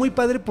 Y está muy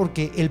padre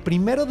porque el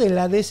primero del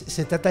Hades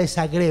se trata de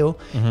Sagreo,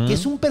 que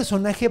es un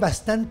personaje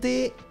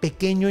bastante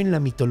pequeño en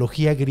la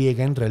mitología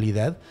griega en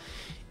realidad.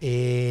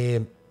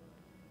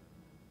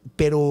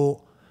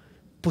 Pero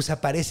pues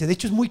aparece. De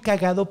hecho es muy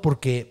cagado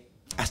porque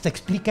hasta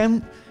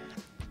explican.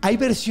 Hay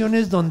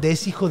versiones donde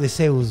es hijo de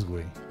Zeus,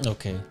 güey.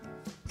 Ok.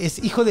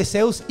 Es hijo de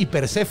Zeus y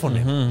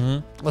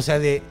Perséfone. O sea,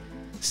 de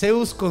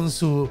Zeus con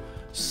su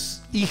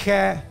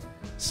hija,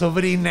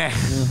 sobrina.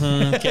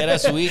 Que era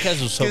su hija,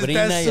 su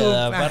sobrina y a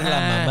la par la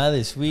mamá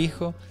de su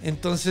hijo.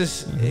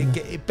 Entonces,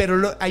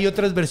 pero hay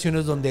otras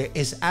versiones donde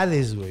es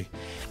Hades, güey.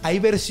 Hay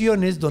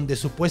versiones donde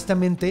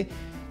supuestamente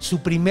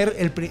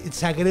el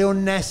Sagreo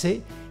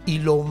nace y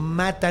lo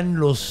matan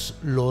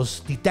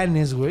los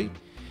titanes, güey.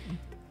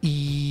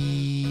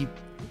 Y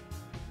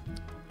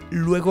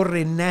luego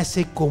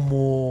renace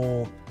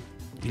como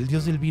el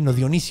dios del vino,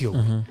 Dionisio,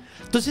 güey.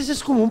 Entonces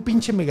es como un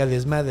pinche mega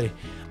desmadre.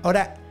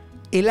 Ahora,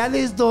 el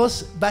Hades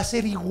 2 va a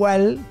ser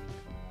igual,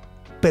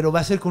 pero va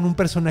a ser con un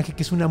personaje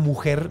que es una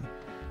mujer,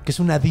 que es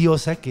una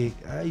diosa que...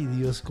 Ay,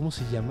 Dios, ¿cómo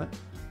se llama?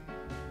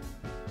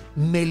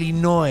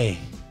 Melinoe.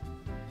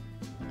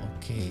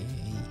 Ok.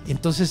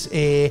 Entonces,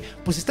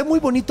 pues está muy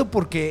bonito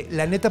porque,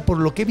 la neta, por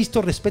lo que he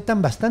visto,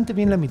 respetan bastante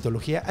bien la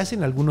mitología,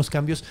 hacen algunos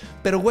cambios,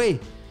 pero, güey,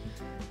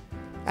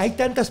 hay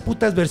tantas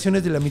putas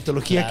versiones de la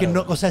mitología que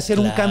no, o sea, hacer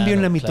un cambio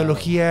en la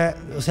mitología,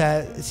 o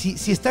sea,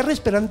 si estás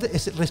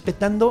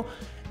respetando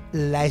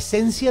la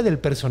esencia del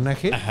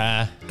personaje,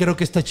 creo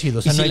que está chido,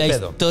 o sea, y no si hay la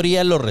pedo.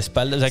 Historia lo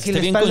respalda, o sea, que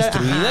esté bien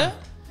construida.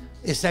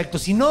 Exacto,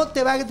 si no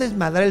te va a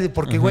desmadrar,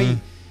 porque, güey,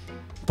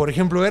 por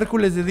ejemplo,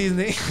 Hércules de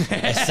Disney.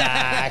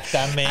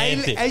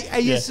 Exactamente.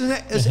 Ahí es una,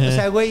 o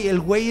sea, güey, el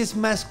güey es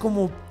más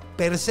como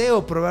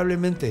Perseo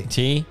probablemente.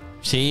 Sí,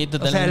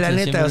 totalmente. O sea, la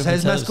neta, o sea,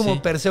 es más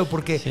como Perseo,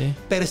 porque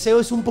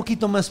Perseo es un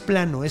poquito más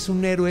plano, es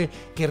un héroe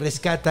que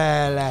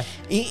rescata a la...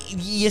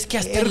 Y es que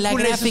hasta Hércules en la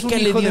gráfica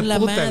le dio la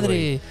madre.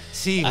 Güey.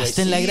 Sí, güey.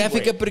 Hasta en la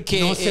gráfica, güey.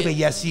 Porque... No se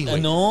veía así, güey.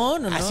 No.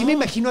 Así me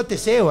imagino a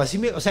Teseo,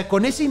 o sea,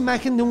 con esa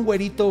imagen de un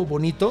güerito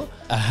bonito,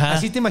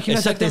 así te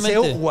imaginas a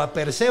Teseo o a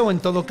Perseo en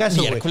todo caso,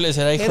 güey. Hércules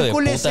era hijo de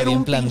puta, era bien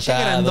un pinche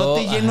plantado.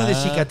 Grandote lleno de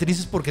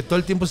cicatrices porque todo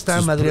el tiempo estaba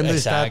madreando y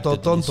estaba todo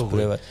tonto,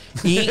 güey.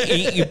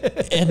 Y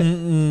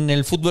en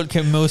el fútbol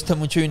que me gusta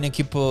mucho hay un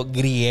equipo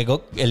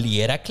griego, el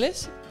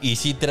Heracles, y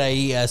sí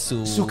traía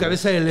su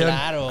cabeza de león.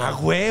 Claro. A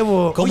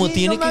huevo. Como Oye,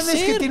 tiene no mames, que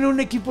ser. Que tiene un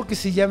equipo que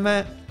se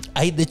llama...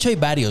 De hecho hay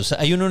varios.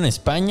 Hay uno en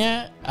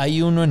España,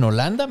 hay uno en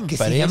Holanda, me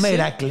parece. Que se llama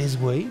Heracles,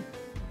 güey.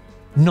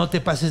 No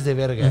te pases de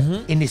verga.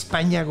 En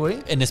España, güey.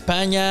 En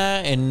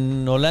España,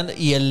 en Holanda.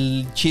 Y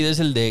el chido es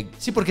el de...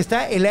 Sí, porque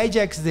está el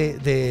Ajax de...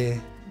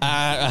 el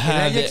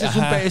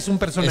Ajax es un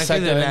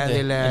personaje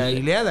de la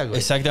Ilíada, güey.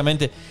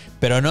 Exactamente.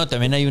 Pero no,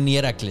 también hay un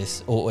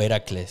Heracles o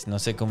Heracles, no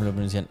sé cómo lo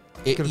pronuncian.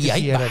 Y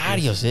hay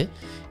varios,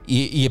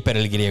 pero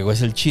el griego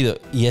es el chido.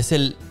 Y es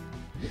el...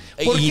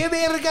 ¿Por qué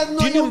vergas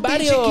no hay un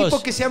pinche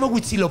equipo que se llama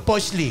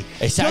Huitzilopochtli?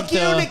 Exacto. Yo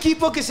quiero un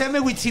equipo que se llame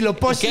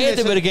Huitzilopochtli.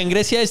 Quédate, porque en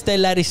Grecia está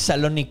el Aris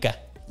Salónica.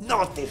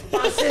 No te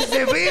pases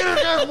de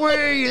verga,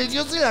 güey. El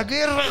dios de la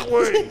guerra,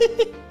 güey.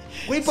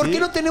 Güey, ¿por qué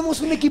no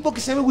tenemos un equipo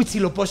que se llame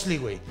Huitzilopochtli,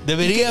 güey?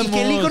 Deberíamos. Y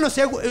que el ícono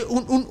sea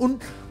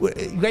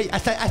güey,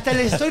 hasta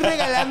le estoy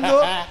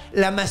regalando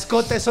la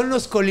mascota. Son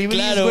los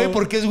colibríes, güey,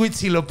 porque es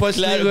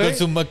Huitzilopochtli, Claro, güey. con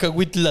su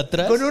macahuitl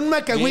atrás. Con un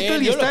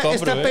macahuitl y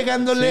está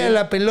pegándole a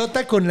la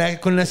pelota con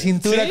la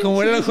cintura,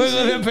 como en el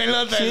juego de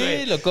pelota,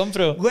 güey. Sí, lo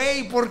compro.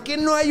 Güey, ¿por qué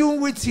no hay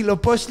un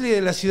Huitzilopochtli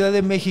de la Ciudad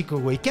de México,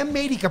 güey? ¿Qué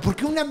América? ¿Por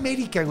qué una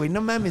América, güey?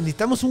 No mames,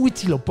 necesitamos un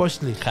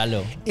Huitzilopochtli.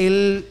 Jalo.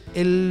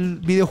 El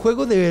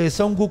videojuego de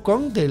Son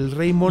Wukong, del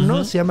Rey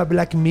Mono, se llama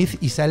Black Myth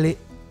y sale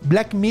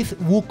Black Myth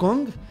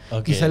Wukong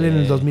y sale en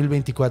el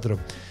 2024.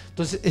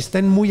 Entonces,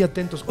 están muy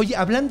atentos. Oye,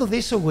 hablando de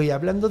eso, güey,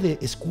 hablando de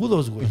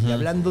escudos, güey, y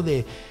hablando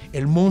de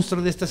el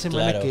monstruo de esta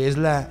semana, que es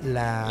la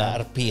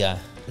arpía.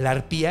 La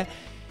arpía.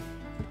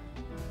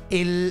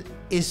 El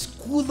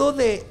escudo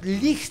de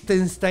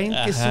Liechtenstein,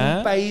 que es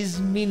un país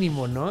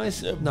mínimo, ¿no?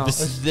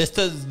 De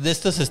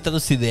estos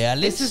estados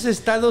ideales. Esos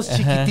estados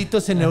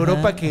chiquititos en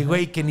Europa que,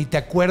 güey, que ni te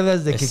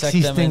acuerdas de que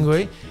existen,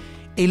 güey.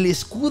 El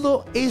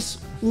escudo es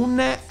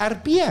una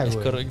arpía, güey. Es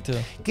correcto.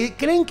 Que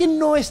creen que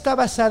no está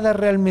basada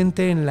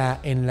realmente en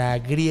la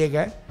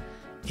griega.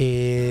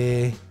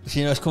 Sí,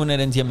 no, es como una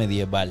herencia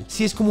medieval.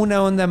 Sí, es como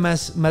una onda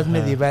más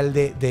medieval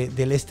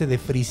del este de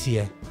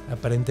Frisia,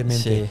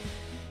 aparentemente. Sí.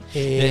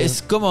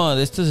 Es como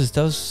de estos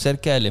estados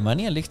cerca de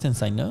Alemania,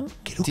 Liechtenstein, ¿no?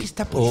 Creo que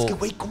está por... Es que,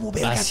 güey, como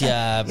verga.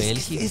 Hacia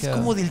Bélgica. Es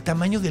como del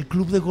tamaño del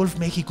Club de Golf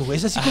México, güey.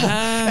 Es así como...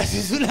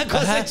 Es una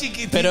cosa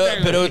chiquitita,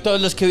 pero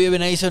todos los que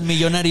viven ahí son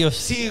millonarios.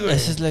 Sí, güey.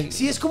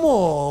 Sí, es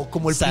como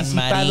el San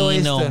Principado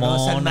Marino,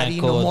 ¿no? San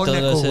Marino,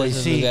 Mónaco, güey.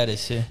 Sí. Lugares,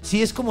 sí.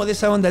 Sí, es como de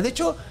esa onda. De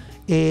hecho,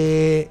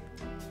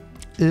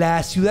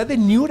 la ciudad de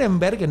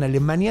Nuremberg en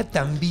Alemania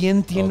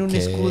también tiene un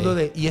escudo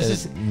de... Y ese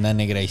es una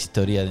negra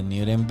historia de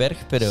Nuremberg,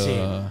 pero... Sí.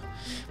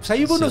 Pues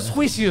ahí hubo unos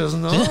juicios,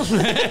 ¿no?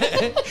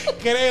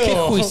 Creo. ¡Qué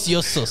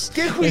juiciosos!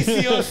 ¡Qué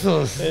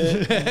juiciosos!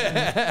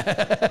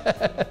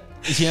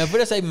 Y si me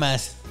apuras, hay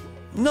más.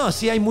 No,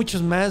 sí, hay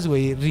muchos más,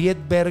 güey.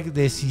 Riedberg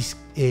de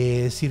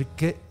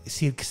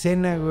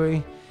Cirksena,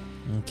 güey.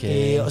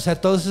 Okay. O sea,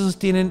 todos esos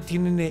tienen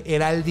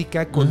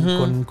heráldica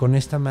con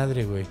esta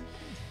madre, güey.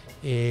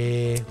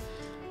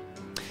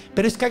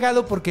 Pero es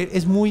cagado porque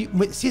es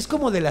sí es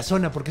como de la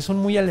zona, porque son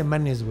muy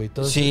alemanes, güey.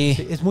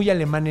 Sí. Es muy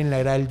alemán en la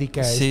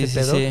heráldica este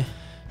pedo. Sí.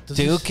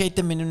 Entonces, digo que hay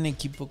también un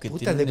equipo que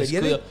tiene un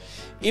escudo.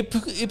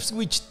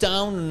 Ipswich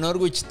Town,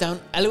 Norwich Town,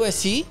 algo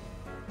así.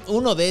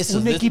 Uno de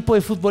esos. Un equipo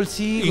de fútbol,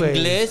 sí, güey.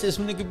 Inglés, es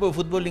un equipo de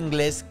fútbol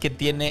inglés que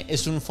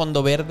es un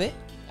fondo verde.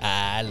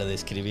 Lo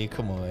describí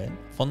como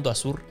fondo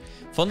azul.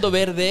 Fondo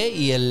verde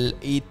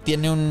y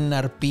tiene una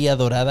arpía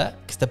dorada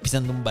que está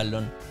pisando un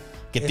balón.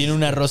 Que tiene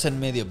una rosa en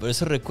medio, pero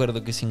eso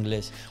recuerdo que es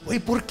inglés. Güey,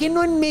 ¿por qué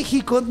no en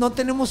México no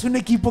tenemos un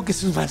equipo que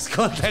su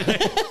mascota, güey,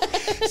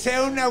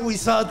 sea una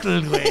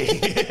huizotl, güey?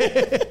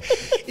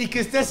 Y que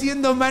esté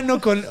haciendo mano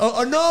con...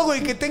 O no,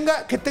 güey, que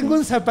tenga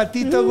un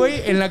zapatito,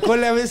 güey, en la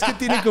cola. ¿Ves que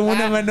tiene como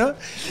una mano?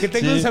 Que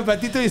tenga un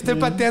zapatito y esté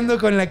pateando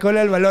con la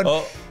cola el balón.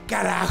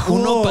 ¡Carajo!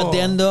 Uno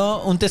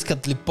pateando un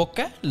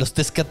tezcatlipoca, los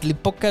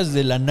tezcatlipocas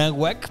de la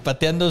náhuac,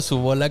 pateando su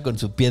bola con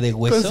su pie de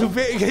hueso. Con su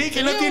pie,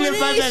 que no tiene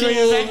pata, güey,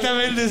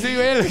 exactamente, sí,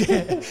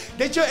 güey.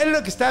 De hecho, es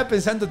lo que estaba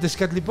pensando.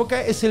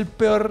 Tezcatlipoca es el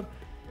peor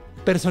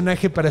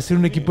personaje para hacer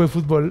un equipo de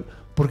fútbol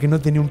porque no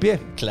tenía un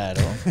pie.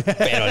 Claro,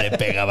 pero le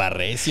pegaba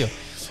recio.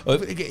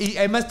 Y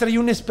además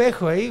traía un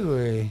espejo ahí,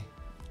 güey.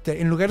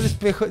 En lugar de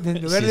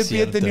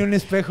pie tenía un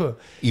espejo.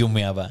 Y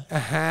humeaba.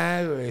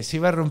 Ajá, güey. Se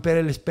iba a romper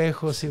el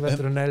espejo, se iba a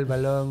tronar el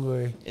balón,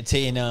 güey.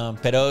 Sí, no,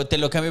 pero te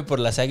lo cambio por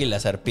las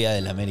águilas arpía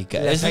del América.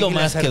 Es lo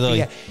más que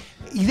doy.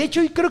 Y de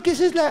hecho, creo que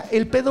ese es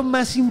el pedo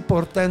más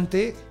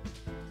importante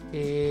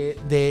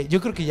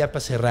yo creo que ya para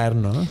cerrar,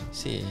 ¿no?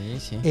 Sí.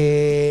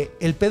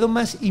 El pedo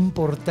más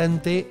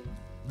importante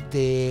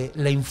de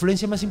la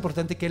influencia más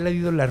importante que ha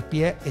habido la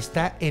arpía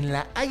está en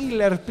la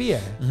águila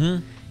arpía.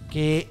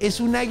 Que es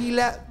un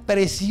águila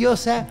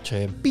preciosa,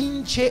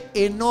 pinche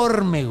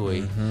enorme,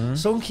 güey.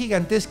 Son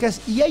gigantescas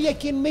y hay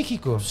aquí en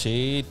México.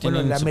 Sí,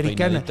 tienen la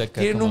americana.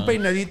 Tienen un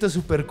peinadito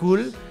súper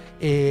cool.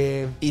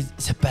 Y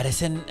se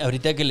parecen,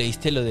 ahorita que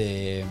leíste lo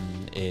de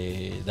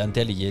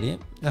Dante Alighieri,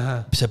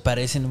 se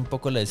parecen un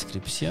poco la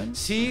descripción.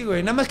 Sí,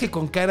 güey, nada más que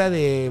con cara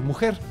de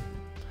mujer.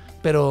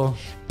 Pero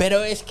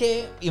es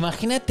que,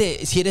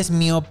 imagínate, si eres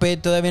miope,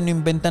 todavía no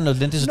inventan los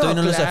lentes o todavía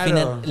no los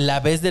afinan. ¿La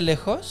ves de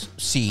lejos?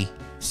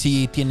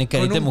 Sí, tiene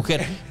carita de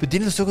mujer, pero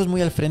tiene los ojos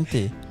muy al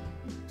frente.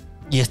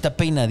 Y está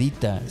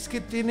peinadita. Es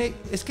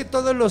que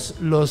todos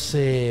los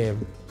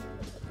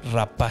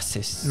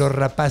rapaces. Los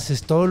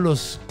rapaces, todos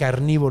los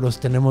carnívoros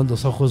tenemos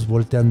los ojos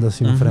volteando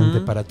hacia enfrente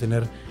para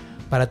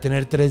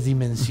tener 3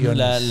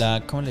 dimensiones.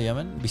 ¿Cómo le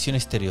llaman? Visión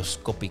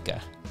estereoscópica.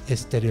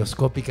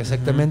 Estereoscópica,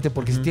 exactamente.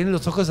 Porque si tienes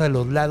los ojos a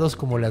los lados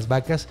como las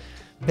vacas,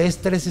 ves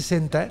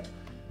 360,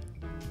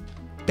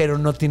 pero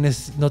no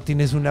tienes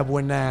una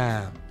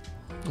buena...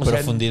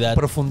 Profundidad,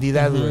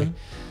 güey.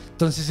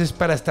 Entonces es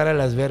para estar a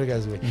las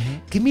vergas, güey.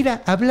 Que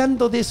mira,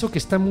 hablando de eso que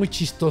está muy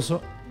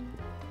chistoso,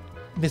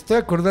 me estoy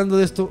acordando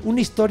de esto.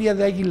 Una historia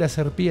de águilas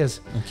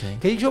arpías. Ok.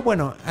 Que dicho,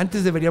 bueno,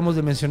 antes deberíamos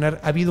de mencionar,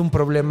 ha habido un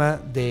problema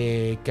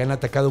de que han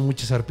atacado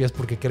muchas arpías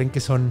porque creen que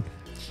son...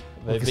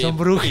 Porque son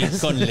brujas. Y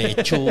con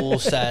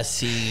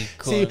lechuzas y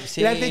con...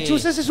 Sí, las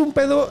lechuzas es un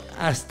pedo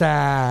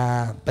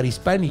hasta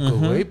prehispánico,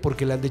 güey.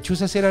 Porque las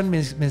lechuzas eran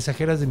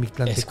mensajeras de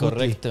Mictlantecutli. Es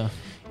correcto.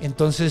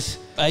 Entonces,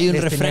 hay un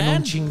les tenían refrán.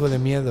 un chingo de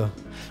miedo.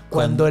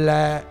 Cuando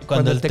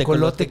el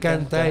tecolote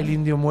canta, el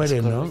indio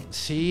muere, ¿no?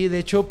 Sí, de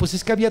hecho, pues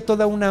es que había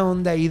toda una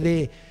onda ahí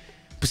de...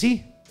 Pues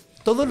sí,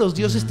 todos los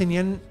dioses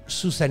tenían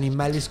sus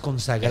animales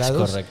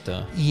consagrados. Es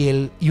correcto.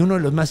 Y uno de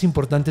los más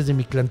importantes de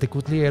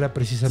Mictlantecutli era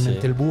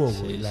precisamente el búho,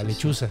 güey, la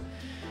lechuza.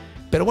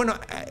 Pero bueno,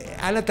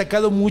 han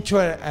atacado mucho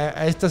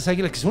a estas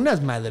águilas, que son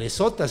unas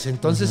madresotas.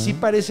 Entonces sí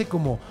parece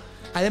como...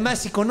 Además,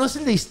 si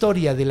conoces la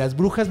historia de las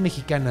brujas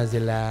mexicanas de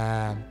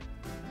la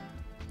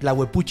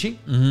Huepuchi,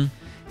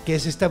 que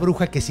es esta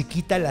bruja que se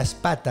quita las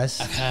patas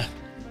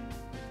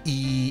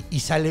y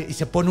sale y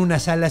se pone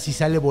unas alas y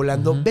sale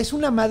volando. Ves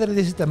una madre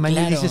de ese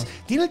tamaño y dices,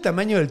 tiene el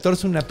tamaño del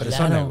torso de una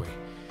persona, güey.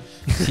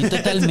 Sí,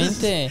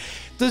 totalmente.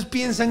 Entonces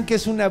piensan que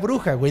es una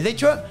bruja, güey. De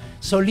hecho,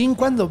 Solín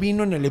cuando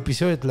vino en el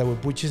episodio de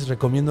Tlahuepuchis,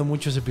 recomiendo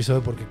mucho ese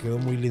episodio porque quedó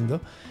muy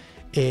lindo,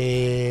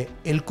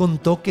 él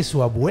contó que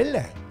su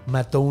abuela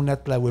mató una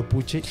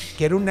Tlahuepuche,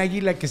 que era un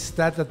águila que se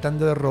estaba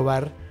tratando de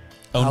robar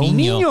a un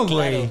niño,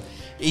 güey. Claro.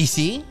 ¿Y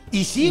sí?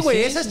 Y sí,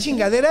 güey, esas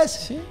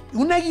chingaderas. Sí.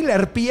 Un águila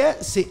arpía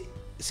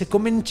se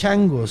comen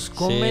changos,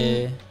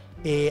 comen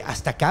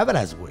hasta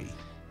cabras, güey.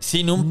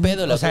 Sin un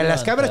pedo. O sea,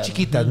 las cabras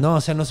chiquitas, ¿no?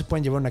 O sea, no se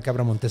pueden llevar una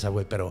cabra montesa,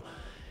 güey, pero...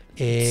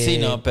 sí,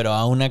 no, pero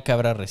a una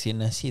cabra recién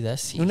nacida,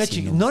 sí.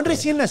 No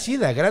recién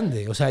nacida,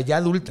 grande, o sea, ya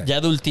adulta. Ya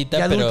adultita,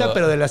 ya adulta,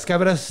 pero de las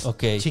cabras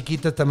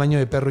chiquitas, tamaño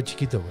de perro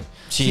chiquito, güey.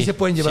 Sí se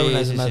pueden llevar una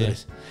de esas madres.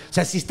 Sí. O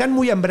sea, si están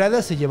muy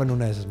hambradas, se llevan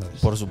una de esas madres.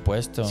 Por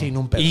supuesto. Sin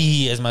un pedo.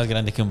 Y es más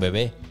grande que un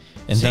bebé.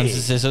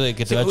 Entonces eso de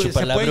que te va a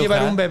chupar la bruja... Se puede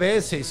llevar un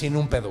bebé sin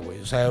un pedo, güey.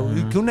 O sea,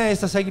 que una de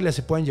estas águilas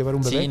se puedan llevar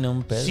un bebé sin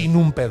un pedo. Sin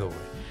un pedo,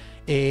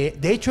 güey.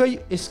 De hecho,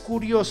 es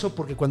curioso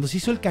porque cuando se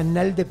hizo el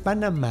canal de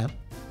Panamá,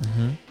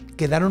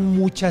 quedaron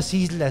muchas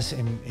islas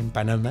en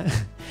Panamá.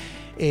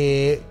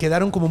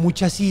 Quedaron como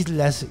muchas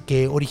islas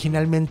que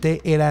originalmente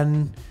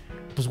eran...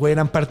 Pues, güey,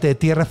 eran parte de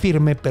tierra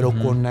firme, pero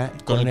con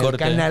el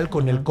canal,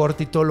 con el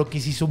corte y todo lo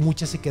que se hizo,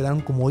 muchas se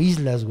quedaron como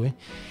islas, güey.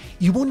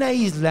 Y hubo una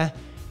isla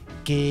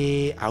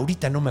que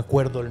ahorita no me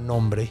acuerdo el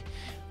nombre,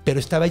 pero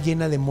estaba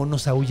llena de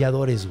monos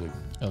aulladores, güey.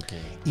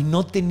 Okay. Y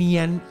no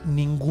tenían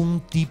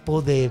ningún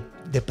tipo de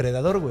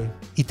depredador, güey.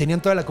 Y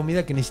tenían toda la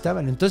comida que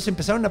necesitaban. Entonces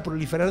empezaron a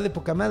proliferar de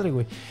poca madre,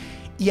 güey.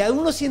 Y a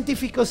unos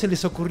científicos se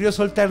les ocurrió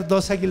soltar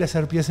 2 águilas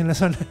arpías en la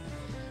zona.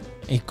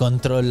 Y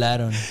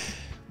controlaron.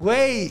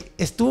 Güey,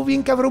 estuvo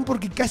bien cabrón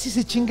porque casi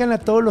se chingan a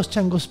todos los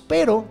changos,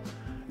 pero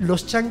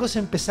los changos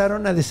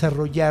empezaron a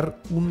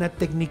desarrollar una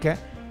técnica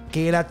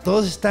que era,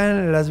 todos estaban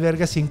en las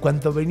vergas y en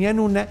cuanto venían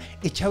una,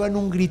 echaban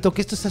un grito, que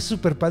esto está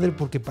súper padre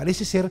porque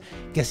parece ser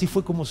que así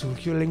fue como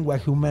surgió el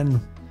lenguaje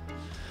humano.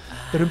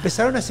 Pero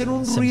empezaron a hacer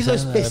un ruido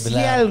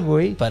especial,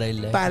 güey,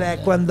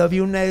 para cuando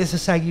había una de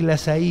esas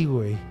águilas ahí,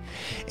 güey.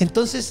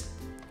 Entonces,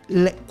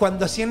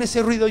 cuando hacían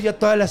ese ruido ya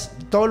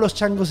todos los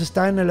changos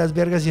estaban a las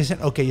vergas y decían,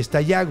 ok, está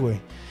allá, güey.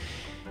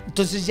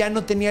 Entonces ya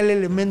no tenía el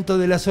elemento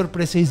de la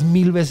sorpresa y es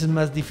 1000 veces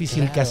más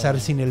difícil cazar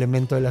sin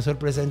elemento de la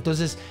sorpresa.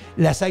 Entonces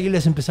las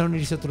águilas empezaron a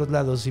irse a otros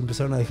lados y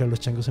empezaron a dejar a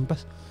los changos en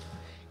paz.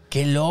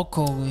 ¡Qué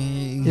loco,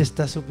 güey!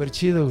 Está súper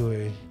chido,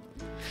 güey.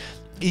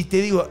 Y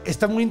te digo,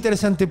 está muy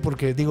interesante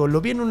porque, digo, lo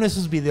vi en uno de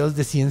esos videos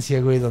de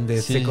ciencia, güey,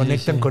 donde se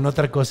conectan con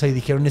otra cosa y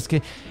dijeron, es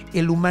que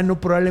el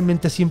humano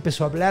probablemente así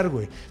empezó a hablar,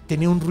 güey.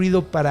 Tenía un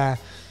ruido para...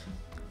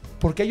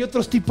 Porque hay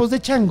otros tipos de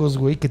changos,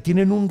 güey, que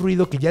tienen un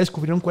ruido que ya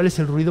descubrieron cuál es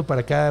el ruido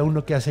para cada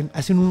uno que hacen.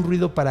 Hacen un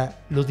ruido para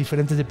los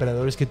diferentes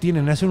depredadores que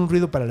tienen. Hacen un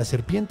ruido para las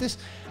serpientes,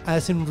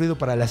 hacen un ruido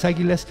para las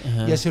águilas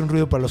y hacen un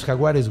ruido para los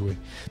jaguares, güey.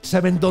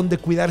 Saben dónde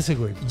cuidarse,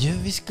 güey. Yo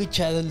había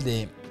escuchado el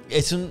de...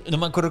 no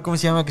me acuerdo cómo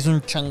se llama, que es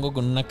un chango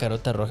con una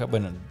carota roja.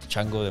 Bueno,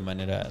 chango de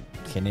manera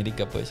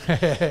genérica, pues.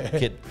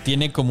 Que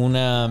tiene como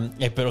una...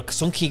 pero que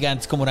son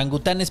gigantes, como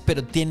orangutanes,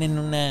 pero tienen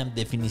una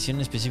definición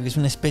específica. Es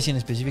una especie en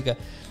específica.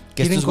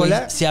 Que ¿Tienen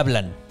cola? Se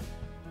hablan.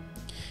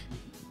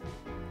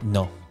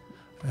 No.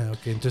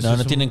 Okay, entonces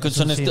no tienen cola.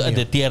 Son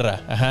de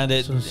tierra. Ajá.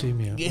 Es un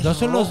simio. ¿No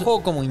son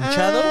rojo como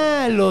hinchado?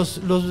 Ah, los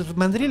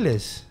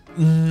mandriles.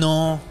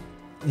 No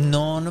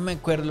me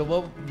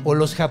acuerdo. O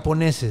los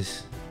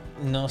japoneses.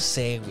 No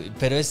sé, güey.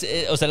 Pero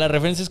o sea, la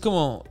referencia es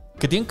como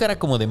que tienen cara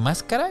como de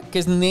máscara, que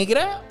es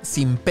negra,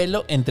 sin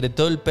pelo, entre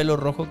todo el pelo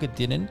rojo que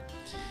tienen,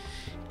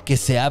 que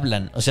se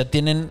hablan. O sea,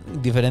 tienen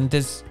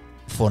diferentes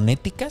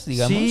fonéticas,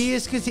 digamos. Sí,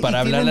 es que sí.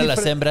 Para hablarle a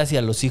las hembras y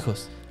a los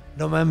hijos.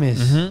 No mames.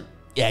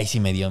 Y ahí sí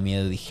me dio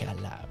miedo. Dije, a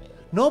la verga.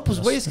 No, pues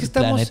güey, es que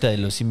estamos... Planeta de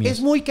los simios. Es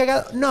muy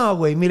cagado. No,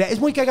 güey, mira, es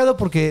muy cagado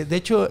porque, de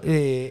hecho,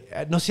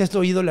 no sé si has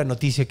oído la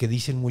noticia que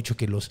dicen mucho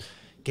que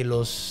que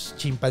los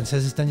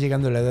chimpancés están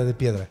llegando a la edad de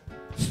piedra.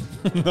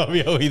 No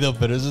había oído,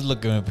 pero eso es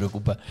lo que me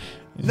preocupa.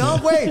 No,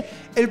 güey.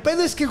 El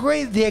pedo es que,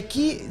 güey, de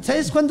aquí...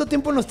 ¿Sabes cuánto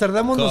tiempo nos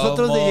tardamos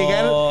nosotros de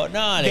llegar No,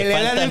 de la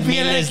edad de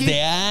piedra miles aquí?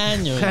 de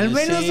años. Al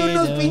menos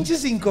unos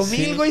pinches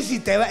 5,000, Sí. güey, si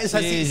te va... O sea,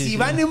 si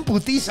van en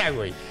putiza,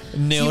 güey.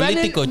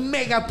 Neolítico. Si van en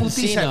mega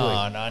putiza,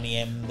 güey. No, ni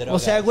en droga. O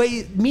sea,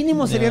 güey,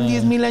 mínimo serían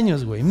 10,000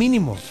 años, güey.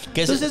 Mínimo.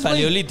 Que es Entonces, güey,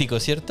 paleolítico,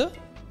 ¿cierto?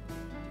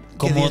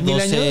 ¿Que Como 10,000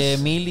 años?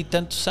 12,000 y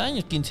tantos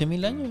años,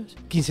 15,000 años.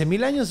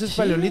 15,000 años es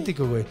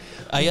paleolítico, güey.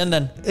 Ahí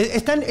andan.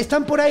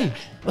 Están por ahí.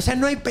 O sea,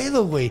 no hay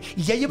pedo, güey.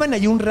 Y ya llevan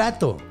ahí un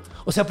rato.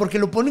 O sea, porque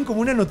lo ponen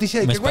como una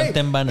noticia de Me que, güey, espanté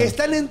en vano.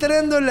 están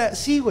entrando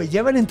Sí, güey,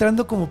 ya van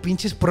entrando como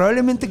pinches,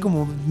 probablemente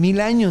como 1,000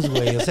 años,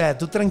 güey. O sea,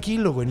 tú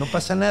tranquilo, güey, no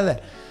pasa nada.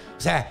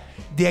 O sea,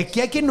 de aquí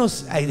a que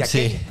nos... Ay, de aquí.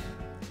 Sí.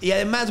 Y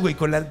además, güey,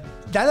 con la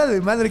dada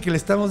de madre que le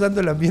estamos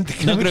dando al ambiente...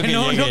 No creo que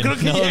lleguen. No creo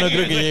que No lleguen.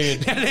 creo que lleguen.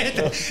 La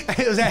neta.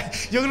 O sea,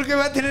 yo creo que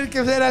va a tener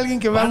que ser alguien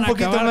que va un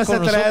poquito más con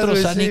atrás,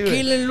 nosotros, güey. Sí, güey.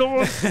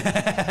 aniquílenlos.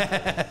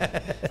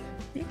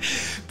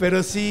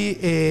 Pero sí,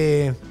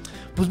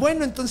 pues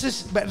bueno,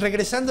 entonces,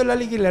 regresando, la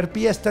Liga y la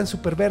Arpía están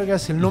súper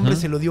vergas. El nombre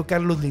se lo dio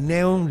Carlos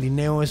Linneo.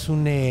 Linneo es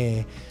un...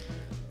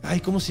 ay,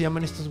 ¿cómo se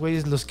llaman estos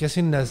güeyes? Los que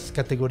hacen las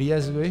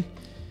categorías, güey.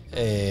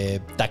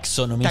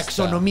 Taxonomista.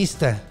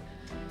 Taxonomista.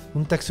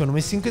 Un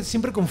taxonomista.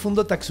 Siempre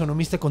confundo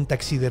taxonomista con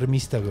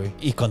taxidermista, güey.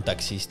 Y con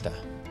taxista.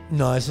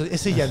 No,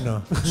 ese ya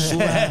no.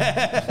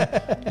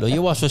 Suba. Lo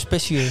llevo a su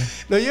especie.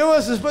 Lo llevo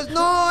a su especie.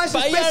 No, a esa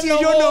Pa' allá especie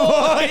no yo no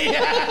voy. voy.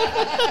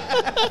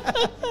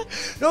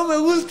 No me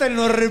gustan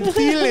los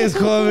reptiles,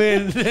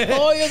 joven.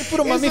 Oye, es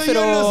puro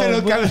mamífero. Eso yo no se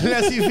lo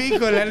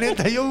clasifico, la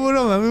neta. Yo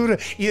puro mamífero.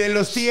 Y de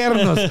los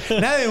tiernos.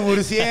 Nada de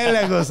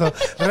murciélagos o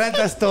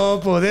ratas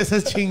topo, de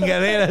esas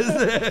chingaderas.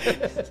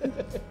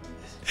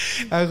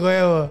 A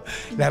huevo.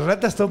 Las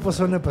ratas topo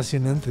son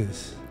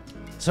apasionantes.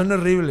 Son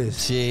horribles.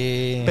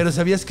 Sí. Pero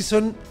 ¿sabías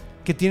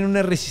que tienen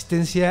una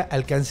resistencia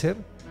al cáncer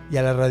y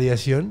a la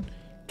radiación?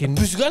 Que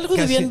pues algo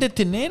casi- debían de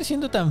tener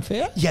siendo tan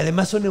feas. Y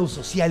además son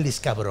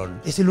eusociales,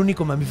 cabrón. Es el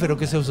único mamífero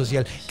que es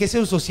eusocial. ¿Qué es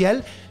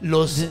eusocial?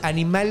 Los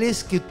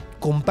animales que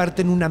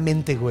comparten una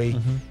mente, güey.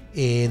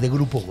 De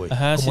grupo, güey.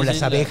 Ajá, como sí, las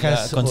sí,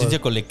 abejas. la conciencia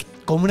o- colectiva.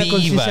 Como una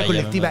conciencia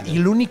colectiva. llamémosle.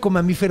 Y el único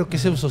mamífero que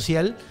es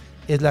eusocial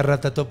es la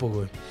rata topo,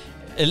 güey.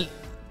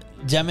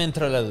 Ya me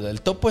entró la duda. ¿El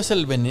topo es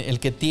el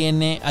que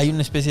tiene... ¿Hay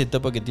una especie de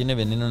topo que tiene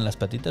veneno en las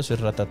patitas o es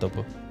rata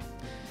topo?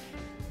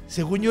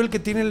 Según yo, el que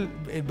tiene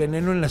el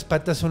veneno en las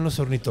patas son los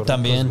ornitorrincos,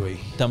 También, güey.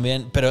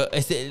 también. Pero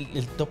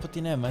el topo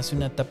tiene además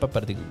una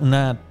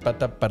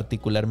pata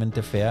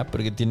particularmente fea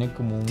porque tiene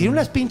como un... Tiene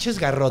unas pinches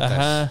garrotas.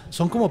 Ajá.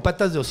 Son como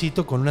patas de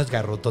osito con unas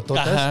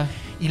garrotototas. Ajá.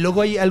 Y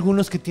luego hay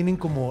algunos que tienen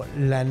como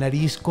la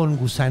nariz con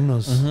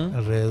gusanos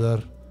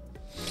alrededor.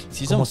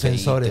 Sí, como son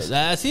sensores. feitos.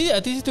 Ah, sí,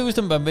 a ti sí te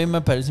gustan, a mí me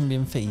parecen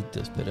bien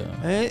feitos, pero...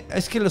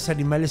 Es que los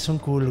animales son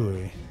cool,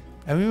 güey.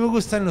 A mí me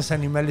gustan los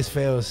animales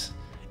feos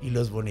y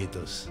los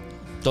bonitos.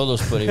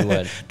 Todos por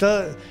igual.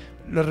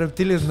 Los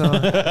reptiles no.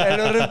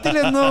 Los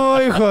reptiles no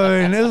voy,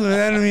 joven. Esos me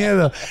dan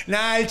miedo.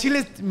 Nah, el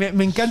chile...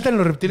 Me encantan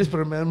los reptiles,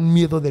 pero me dan un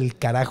miedo del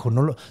carajo.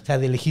 O sea,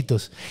 de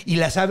lejitos. Y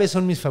las aves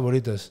son mis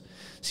favoritos.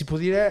 Si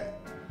pudiera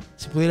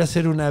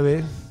ser un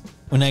ave...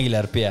 Un águila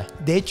arpía.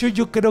 De hecho,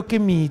 yo creo que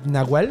mi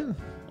nahual...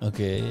 Ok.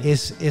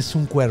 Es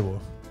un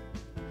cuervo.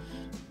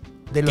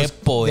 Qué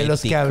poético. De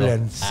los que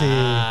hablan. Sí.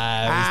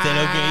 Ah, ¿viste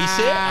lo que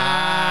hice?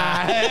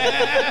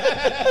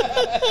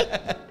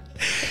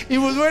 Y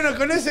pues bueno,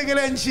 con ese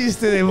gran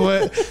chiste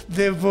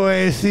de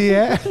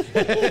poesía,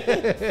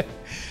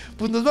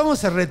 pues nos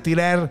vamos a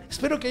retirar.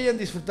 Espero que hayan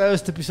disfrutado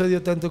este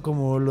episodio tanto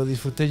como lo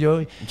disfruté yo.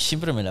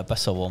 Siempre me la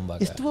paso bomba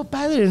acá. Estuvo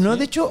padre, ¿no? ¿Sí?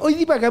 De hecho, hoy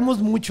divagamos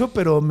mucho,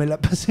 pero me la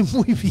pasé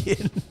muy bien.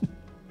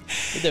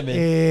 Yo también.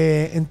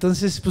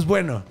 Entonces, pues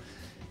bueno.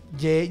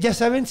 Ya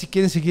saben, si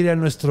quieren seguir a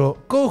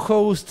nuestro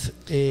co-host,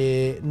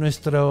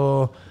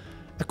 nuestro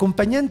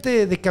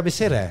acompañante de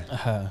cabecera,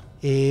 Ajá.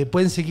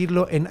 pueden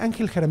seguirlo en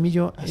Ángel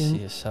Jaramillo.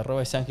 Así es, @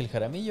 ese Ángel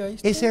Jaramillo. Ahí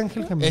está. ¿Ese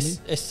Ángel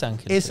Jaramillo? Es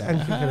Ángel. Es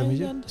Ángel Ajá,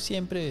 Jaramillo. ahí ando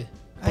siempre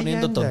Ahí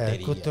poniendo anda,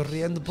 tonterías.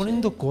 cotorreando,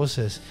 poniendo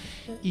cosas.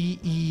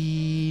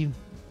 Y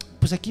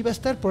pues aquí va a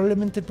estar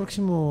probablemente el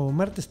próximo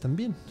martes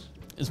también.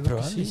 Es Creo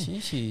que probable, sí.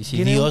 sí. Si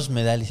Viene- Dios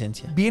me da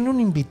licencia. Viene un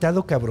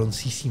invitado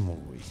cabroncísimo,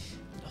 güey.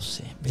 No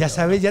sé. Ya pero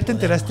sabes, ya te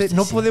podemos enteraste.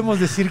 No decir. podemos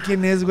decir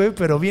quién es, güey,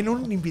 pero viene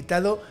un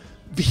invitado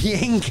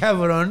bien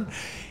cabrón.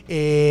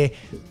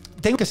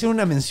 Tengo que hacer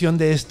una mención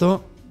de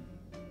esto.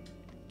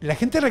 La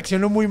gente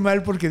reaccionó muy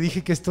mal porque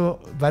dije que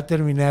esto va a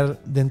terminar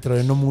dentro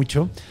de no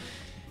mucho.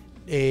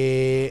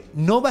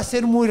 No va a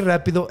ser muy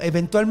rápido.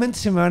 Eventualmente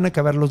se me van a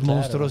acabar los Claro.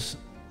 monstruos.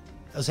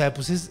 O sea,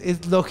 pues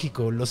es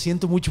lógico. Lo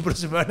siento mucho, pero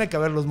se me van a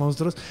acabar los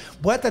monstruos.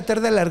 Voy a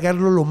tratar de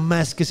alargarlo lo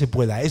más que se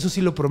pueda. Eso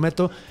sí lo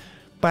prometo.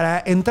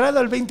 Para entrada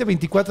al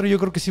 2024 yo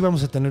creo que sí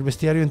vamos a tener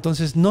bestiario.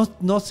 Entonces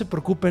no se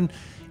preocupen.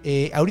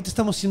 Ahorita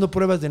estamos haciendo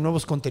pruebas de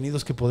nuevos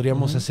contenidos que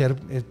podríamos hacer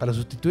para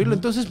sustituirlo.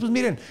 Entonces, pues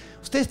miren,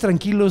 ustedes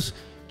tranquilos.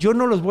 Yo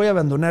no los voy a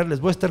abandonar. Les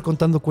voy a estar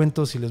contando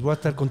cuentos y les voy a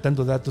estar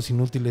contando datos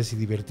inútiles y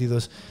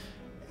divertidos.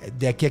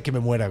 de aquí a que me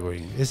muera,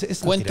 güey. Es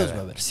Cuentos va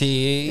a haber.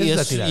 Sí,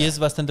 y es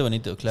bastante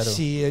bonito, claro.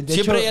 Sí, de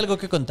siempre hecho, hay algo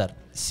que contar.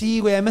 Sí,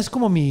 güey. Además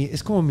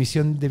es como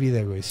misión de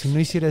vida, güey. Si no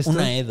hiciera esto...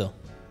 Una Edo.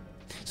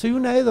 Soy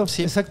una Edo,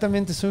 sí.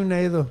 Exactamente, soy una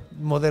Edo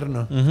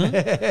moderno.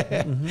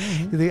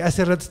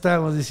 Hace rato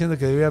estábamos diciendo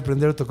que debía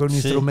aprender a tocar un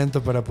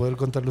instrumento para poder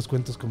contar los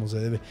cuentos como se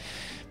debe.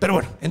 Pero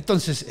bueno,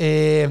 entonces,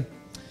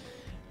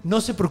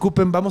 no se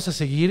preocupen, vamos a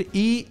seguir.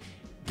 Y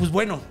pues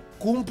bueno,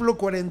 cumplo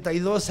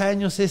 42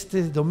 años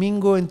este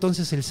domingo,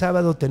 entonces el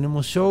sábado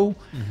tenemos show.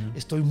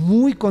 Estoy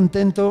muy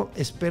contento,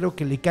 espero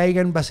que le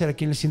caigan. Va a ser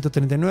aquí en el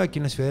 139, aquí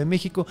en la Ciudad de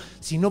México.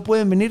 Si no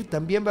pueden venir,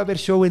 también va a haber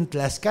show en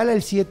Tlaxcala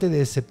el 7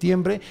 de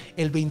septiembre,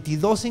 el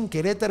 22 en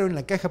Querétaro en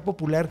la Caja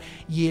Popular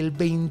y el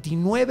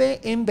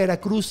 29 en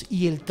Veracruz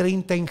y el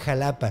 30 en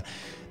Jalapa.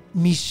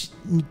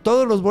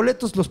 Todos los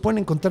boletos los pueden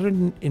encontrar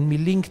en mi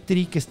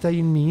Linktree que está ahí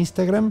en mi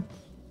Instagram.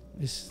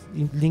 Es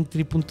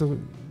linktree.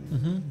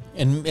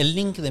 En el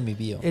link de mi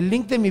bio. El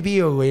link de mi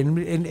bio, güey.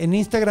 En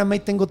Instagram ahí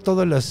tengo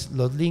todos los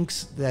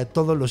links de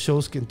todos los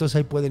shows, que entonces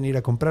ahí pueden ir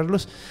a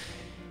comprarlos.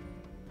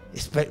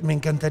 Me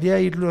encantaría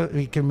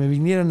que me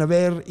vinieran a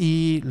ver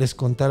y les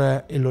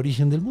contara el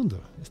origen del mundo.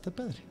 Está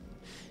padre.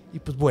 Y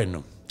pues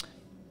bueno,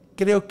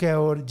 creo que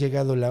ahora ha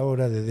llegado la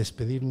hora de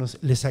despedirnos.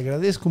 Les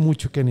agradezco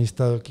mucho que han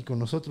estado aquí con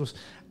nosotros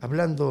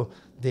hablando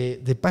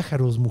de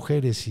pájaros,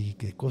 mujeres y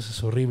de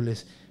cosas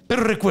horribles.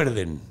 Pero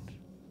recuerden,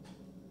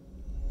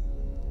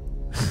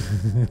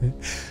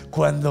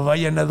 cuando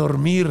vayan a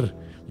dormir,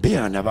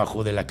 vean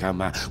abajo de la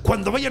cama.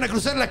 Cuando vayan a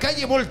cruzar la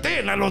calle,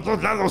 volteen a los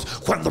dos lados.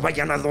 Cuando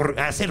vayan a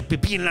hacer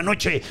pipí en la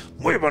noche,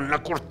 muevan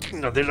la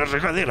cortina de la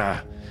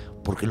regadera.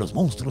 Porque los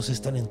monstruos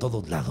están en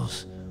todos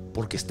lados.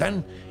 Porque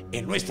están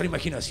en nuestra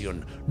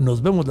imaginación.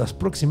 Nos vemos la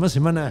próxima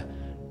semana.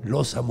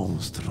 Los a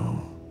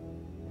monstruo.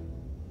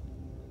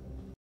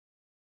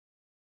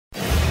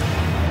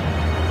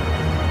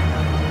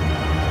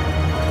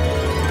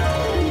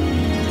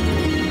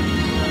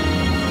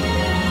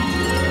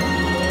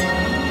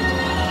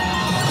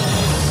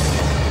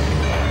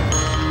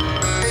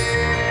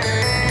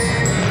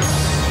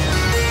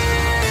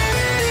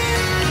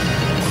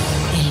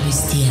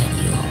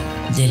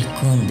 Del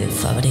Conde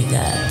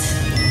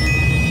Fabregat.